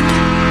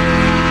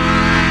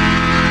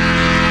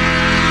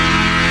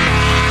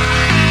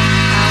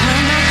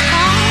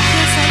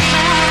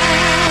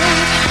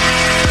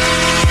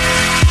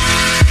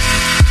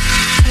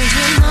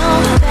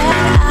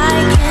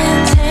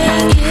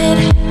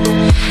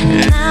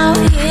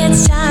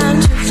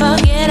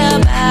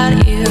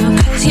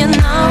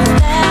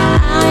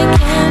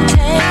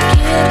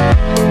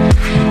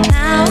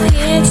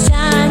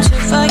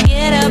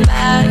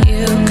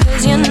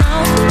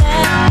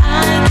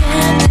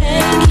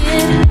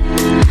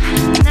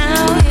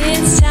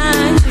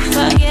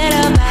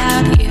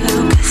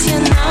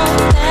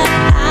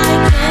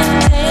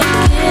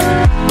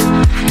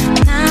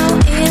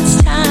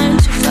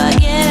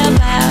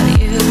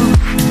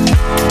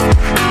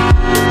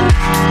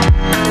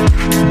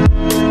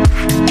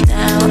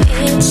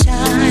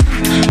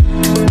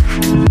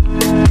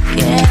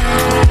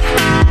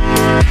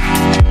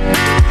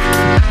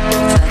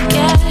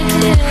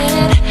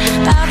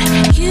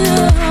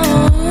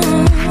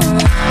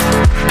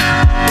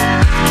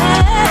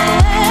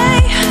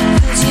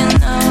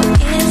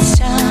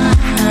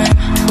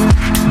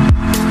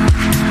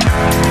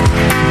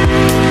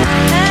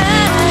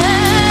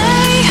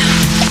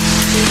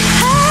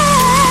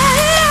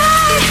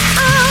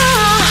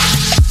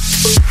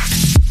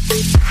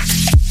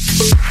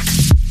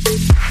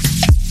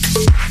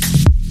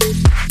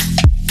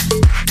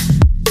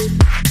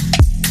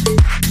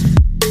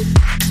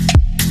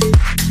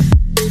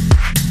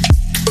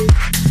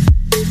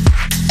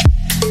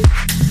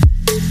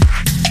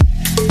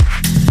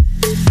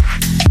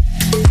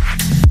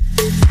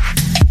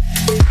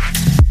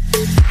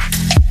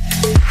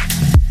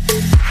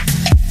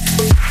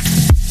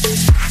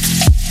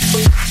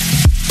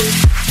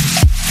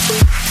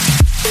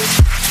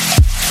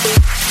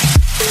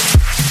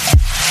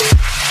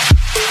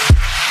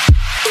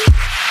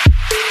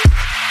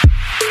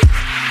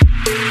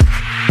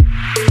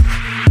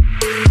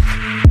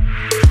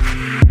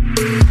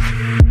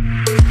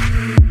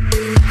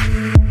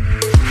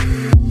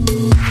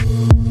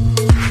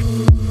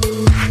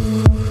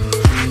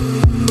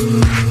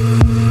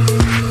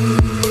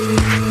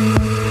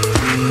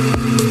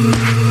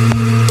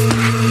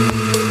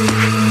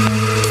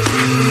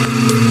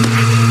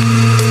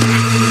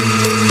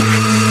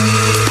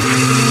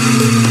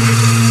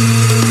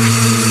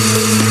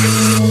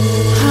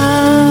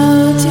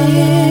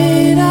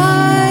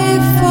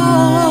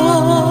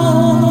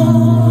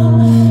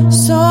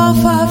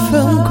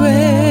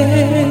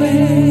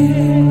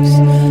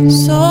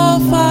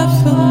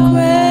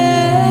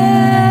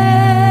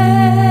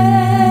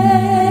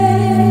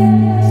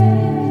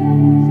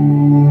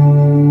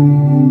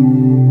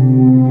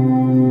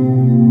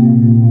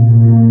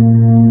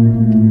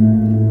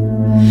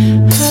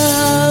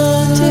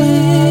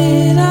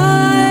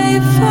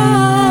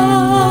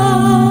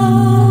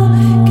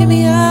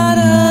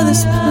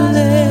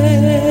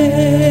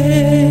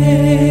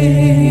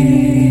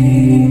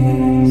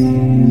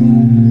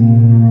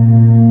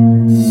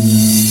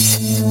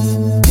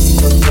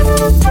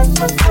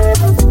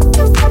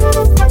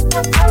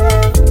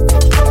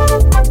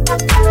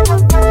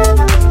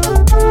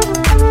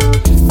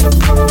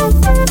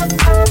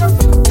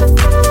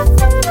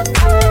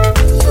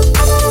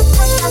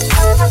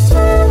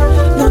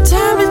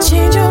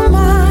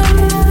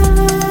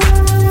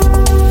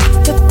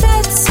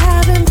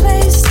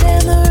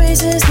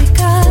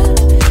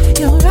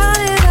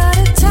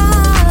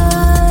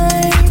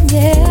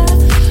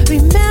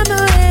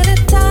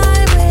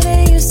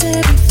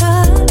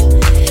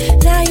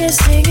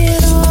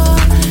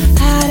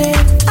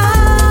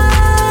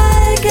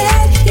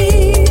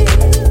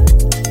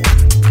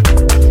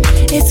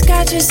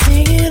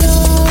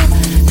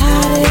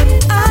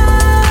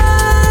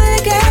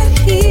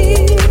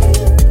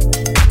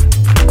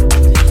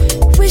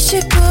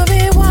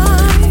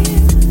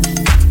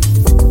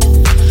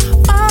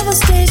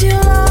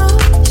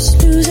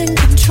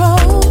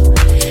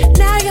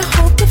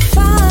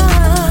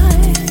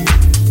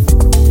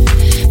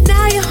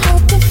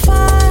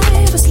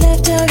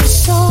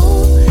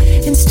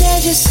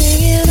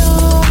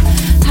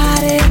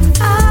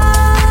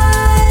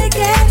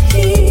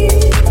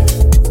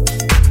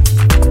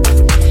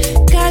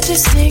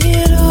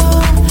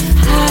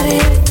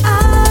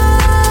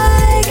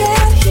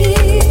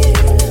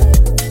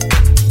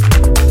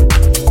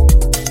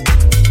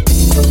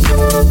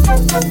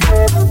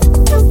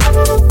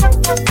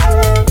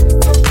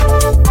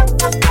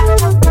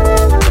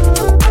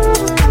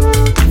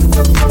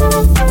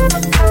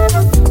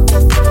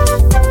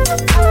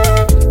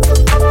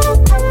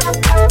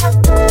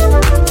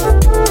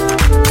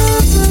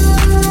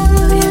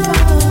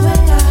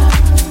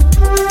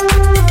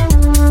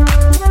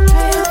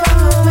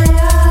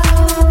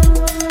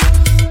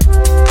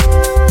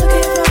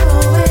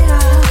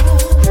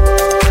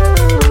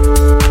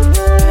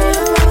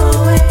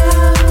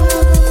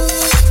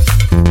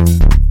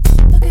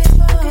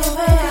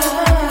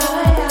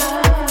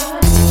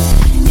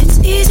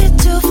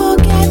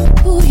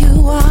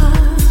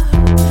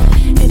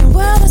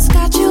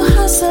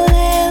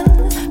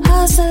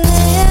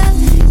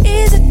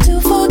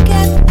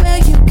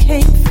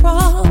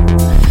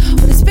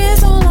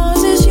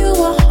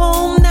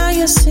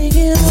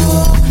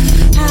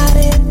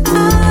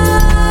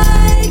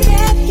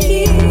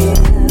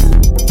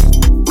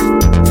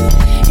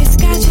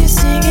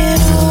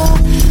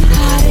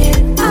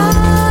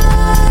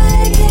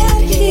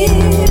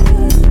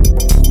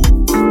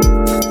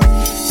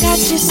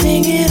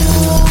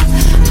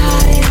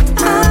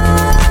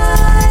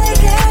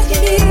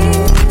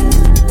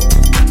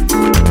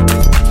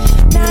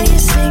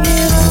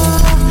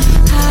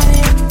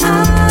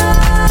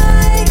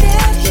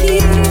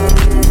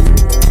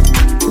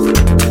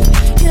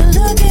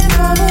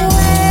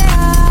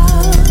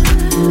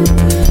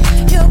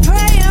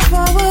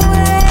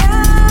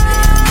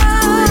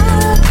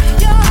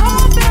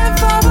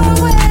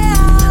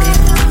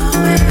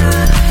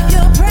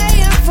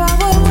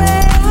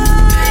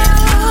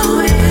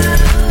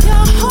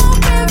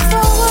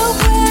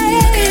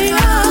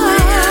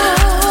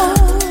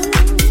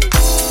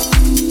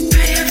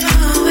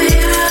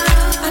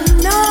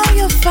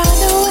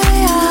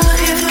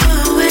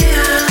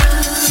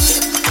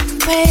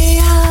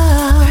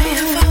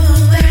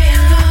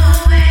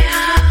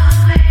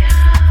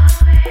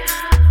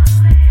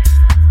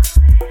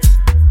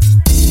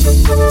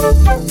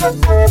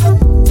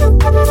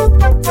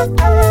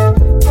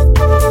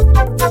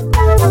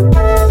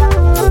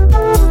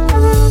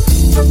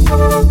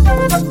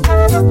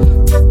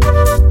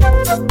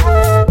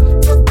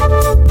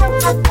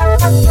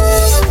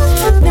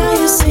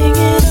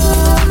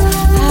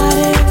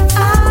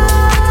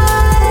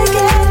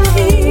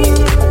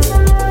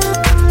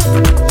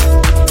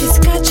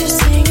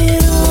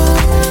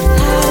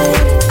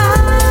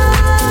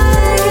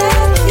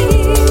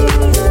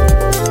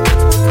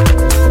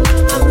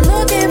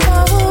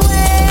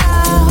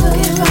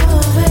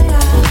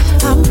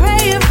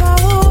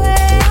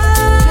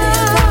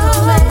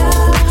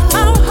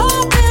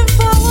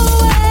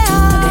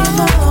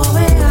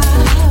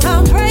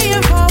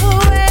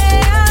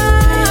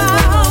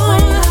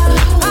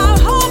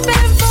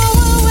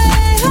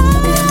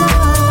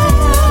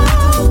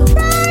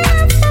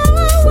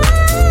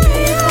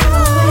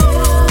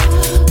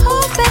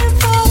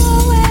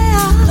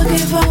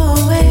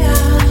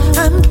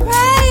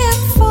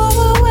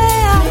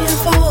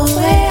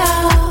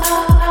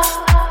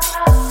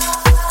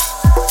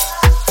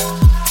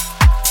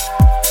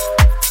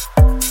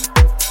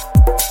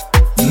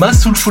 Ma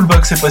Soulful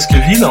Box est presque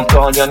vide,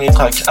 encore un dernier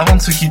track avant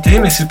de se quitter,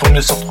 mais c'est pour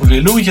mieux se retrouver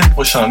le week-end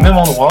prochain, même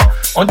endroit,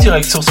 en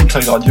direct sur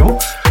Soulside Radio.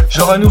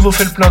 J'aurai à nouveau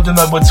fait le plein de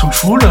ma boîte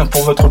Soulful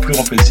pour votre plus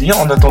grand plaisir.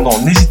 En attendant,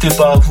 n'hésitez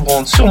pas à vous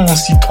rendre sur mon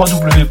site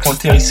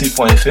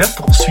www.tric.fr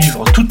pour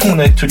suivre toute mon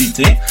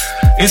actualité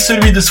et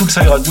celui de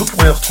Soulside Radio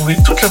pour y retrouver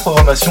toute la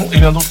programmation et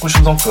bien d'autres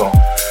choses encore.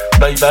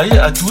 Bye bye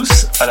à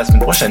tous, à la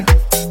semaine prochaine.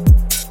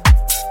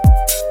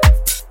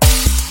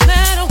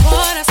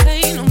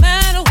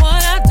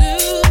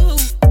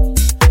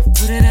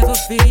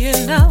 Be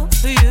enough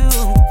for you.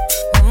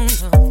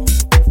 Oh,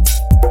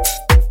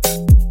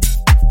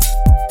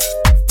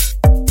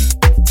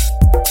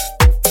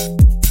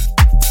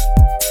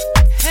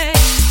 hey,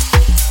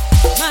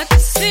 my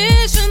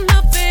decision,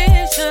 my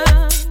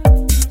visions,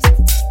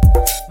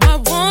 my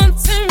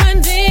wants and my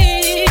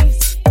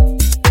needs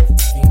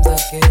seems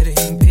like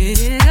getting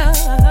bigger.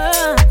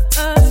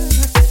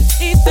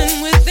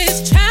 Even with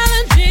this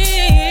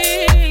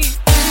challenging,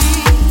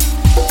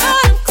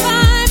 I'm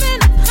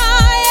climbing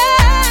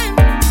higher.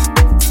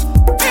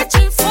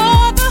 Reaching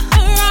for the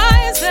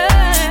horizon.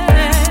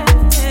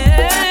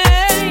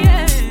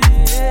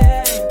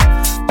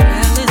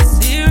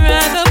 Jealousy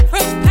rather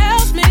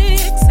propels me,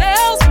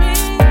 excels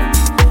me.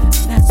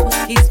 That's what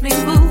keeps me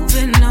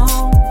moving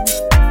on.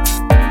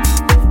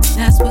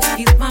 That's what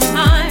keeps my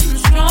mind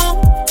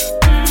strong.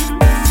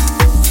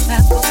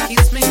 That's what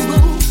keeps me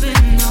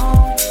moving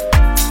on.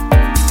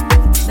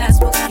 That's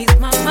what keeps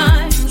my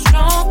mind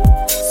strong.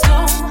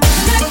 So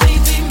let me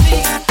be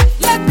me.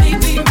 Let me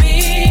be me.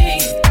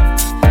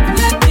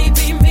 Let me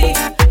be me,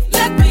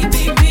 let me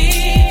be me.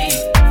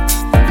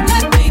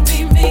 Let me be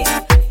me,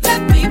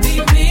 let me be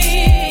me.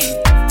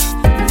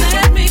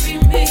 Let me be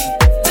me,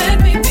 let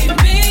me be me.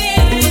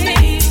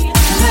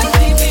 Let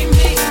me be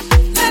me,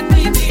 let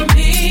me be me.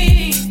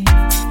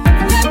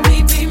 Let me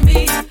be me,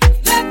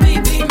 let me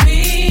be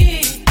me.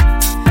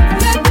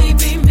 Let me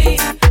be me,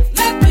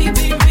 let me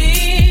be me.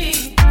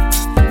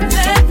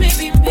 Let me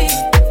be me,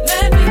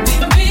 let me be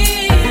me.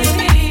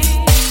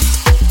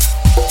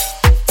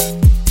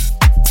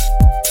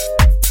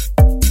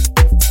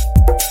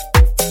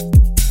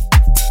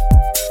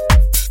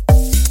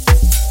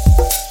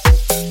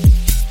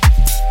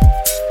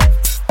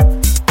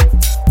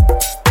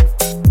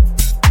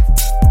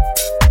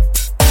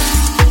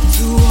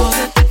 To all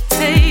the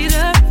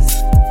dictators,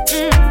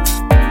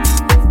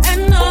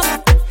 and all the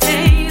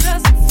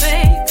haters and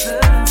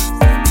fakers,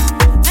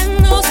 and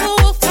those who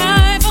will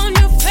thrive on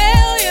your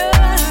failure.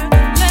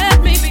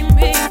 Let me be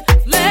me,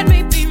 let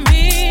me be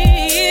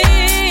me.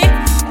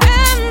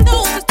 And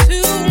those with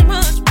too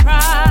much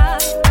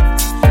pride,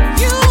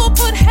 you will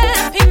put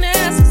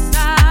happiness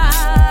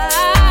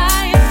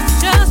aside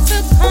just to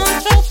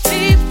control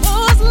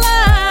people's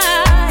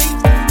lives,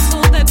 so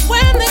that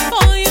when they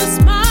fall you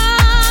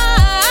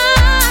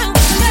smile.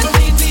 Let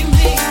me be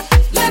me,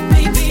 let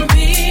me be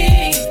me.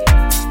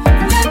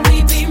 Let me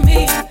be me,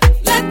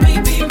 let me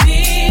be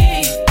me.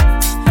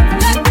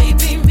 Let me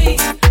be me,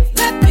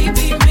 let me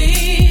be me.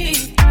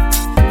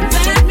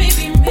 Let me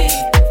be me,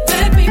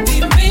 let me be me. Let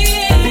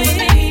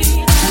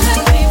me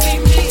be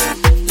me,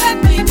 let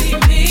me be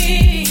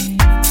me.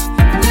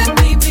 Let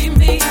me be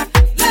me,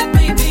 let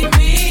me be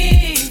me.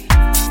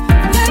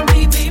 Let me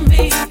be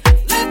me,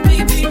 let me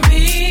be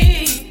me.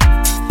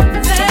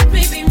 Let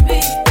me be me,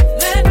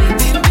 let me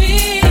be me.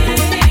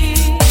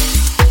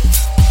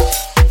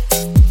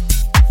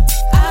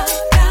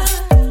 I've got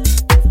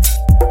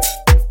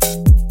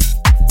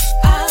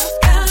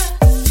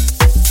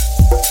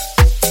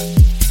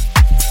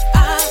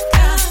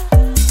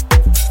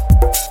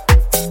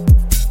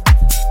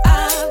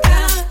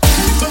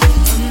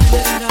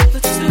unlimited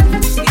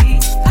opportunity.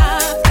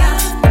 I've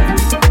got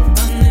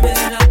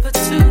unlimited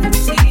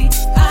opportunity.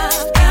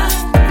 I've got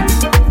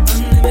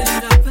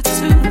unlimited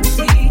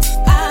opportunity.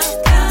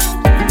 I've got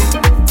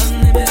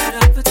unlimited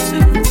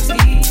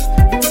opportunity.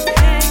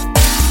 Hey,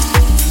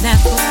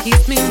 that's what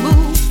keeps me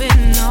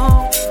moving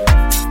on.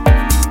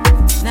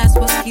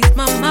 keeps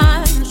my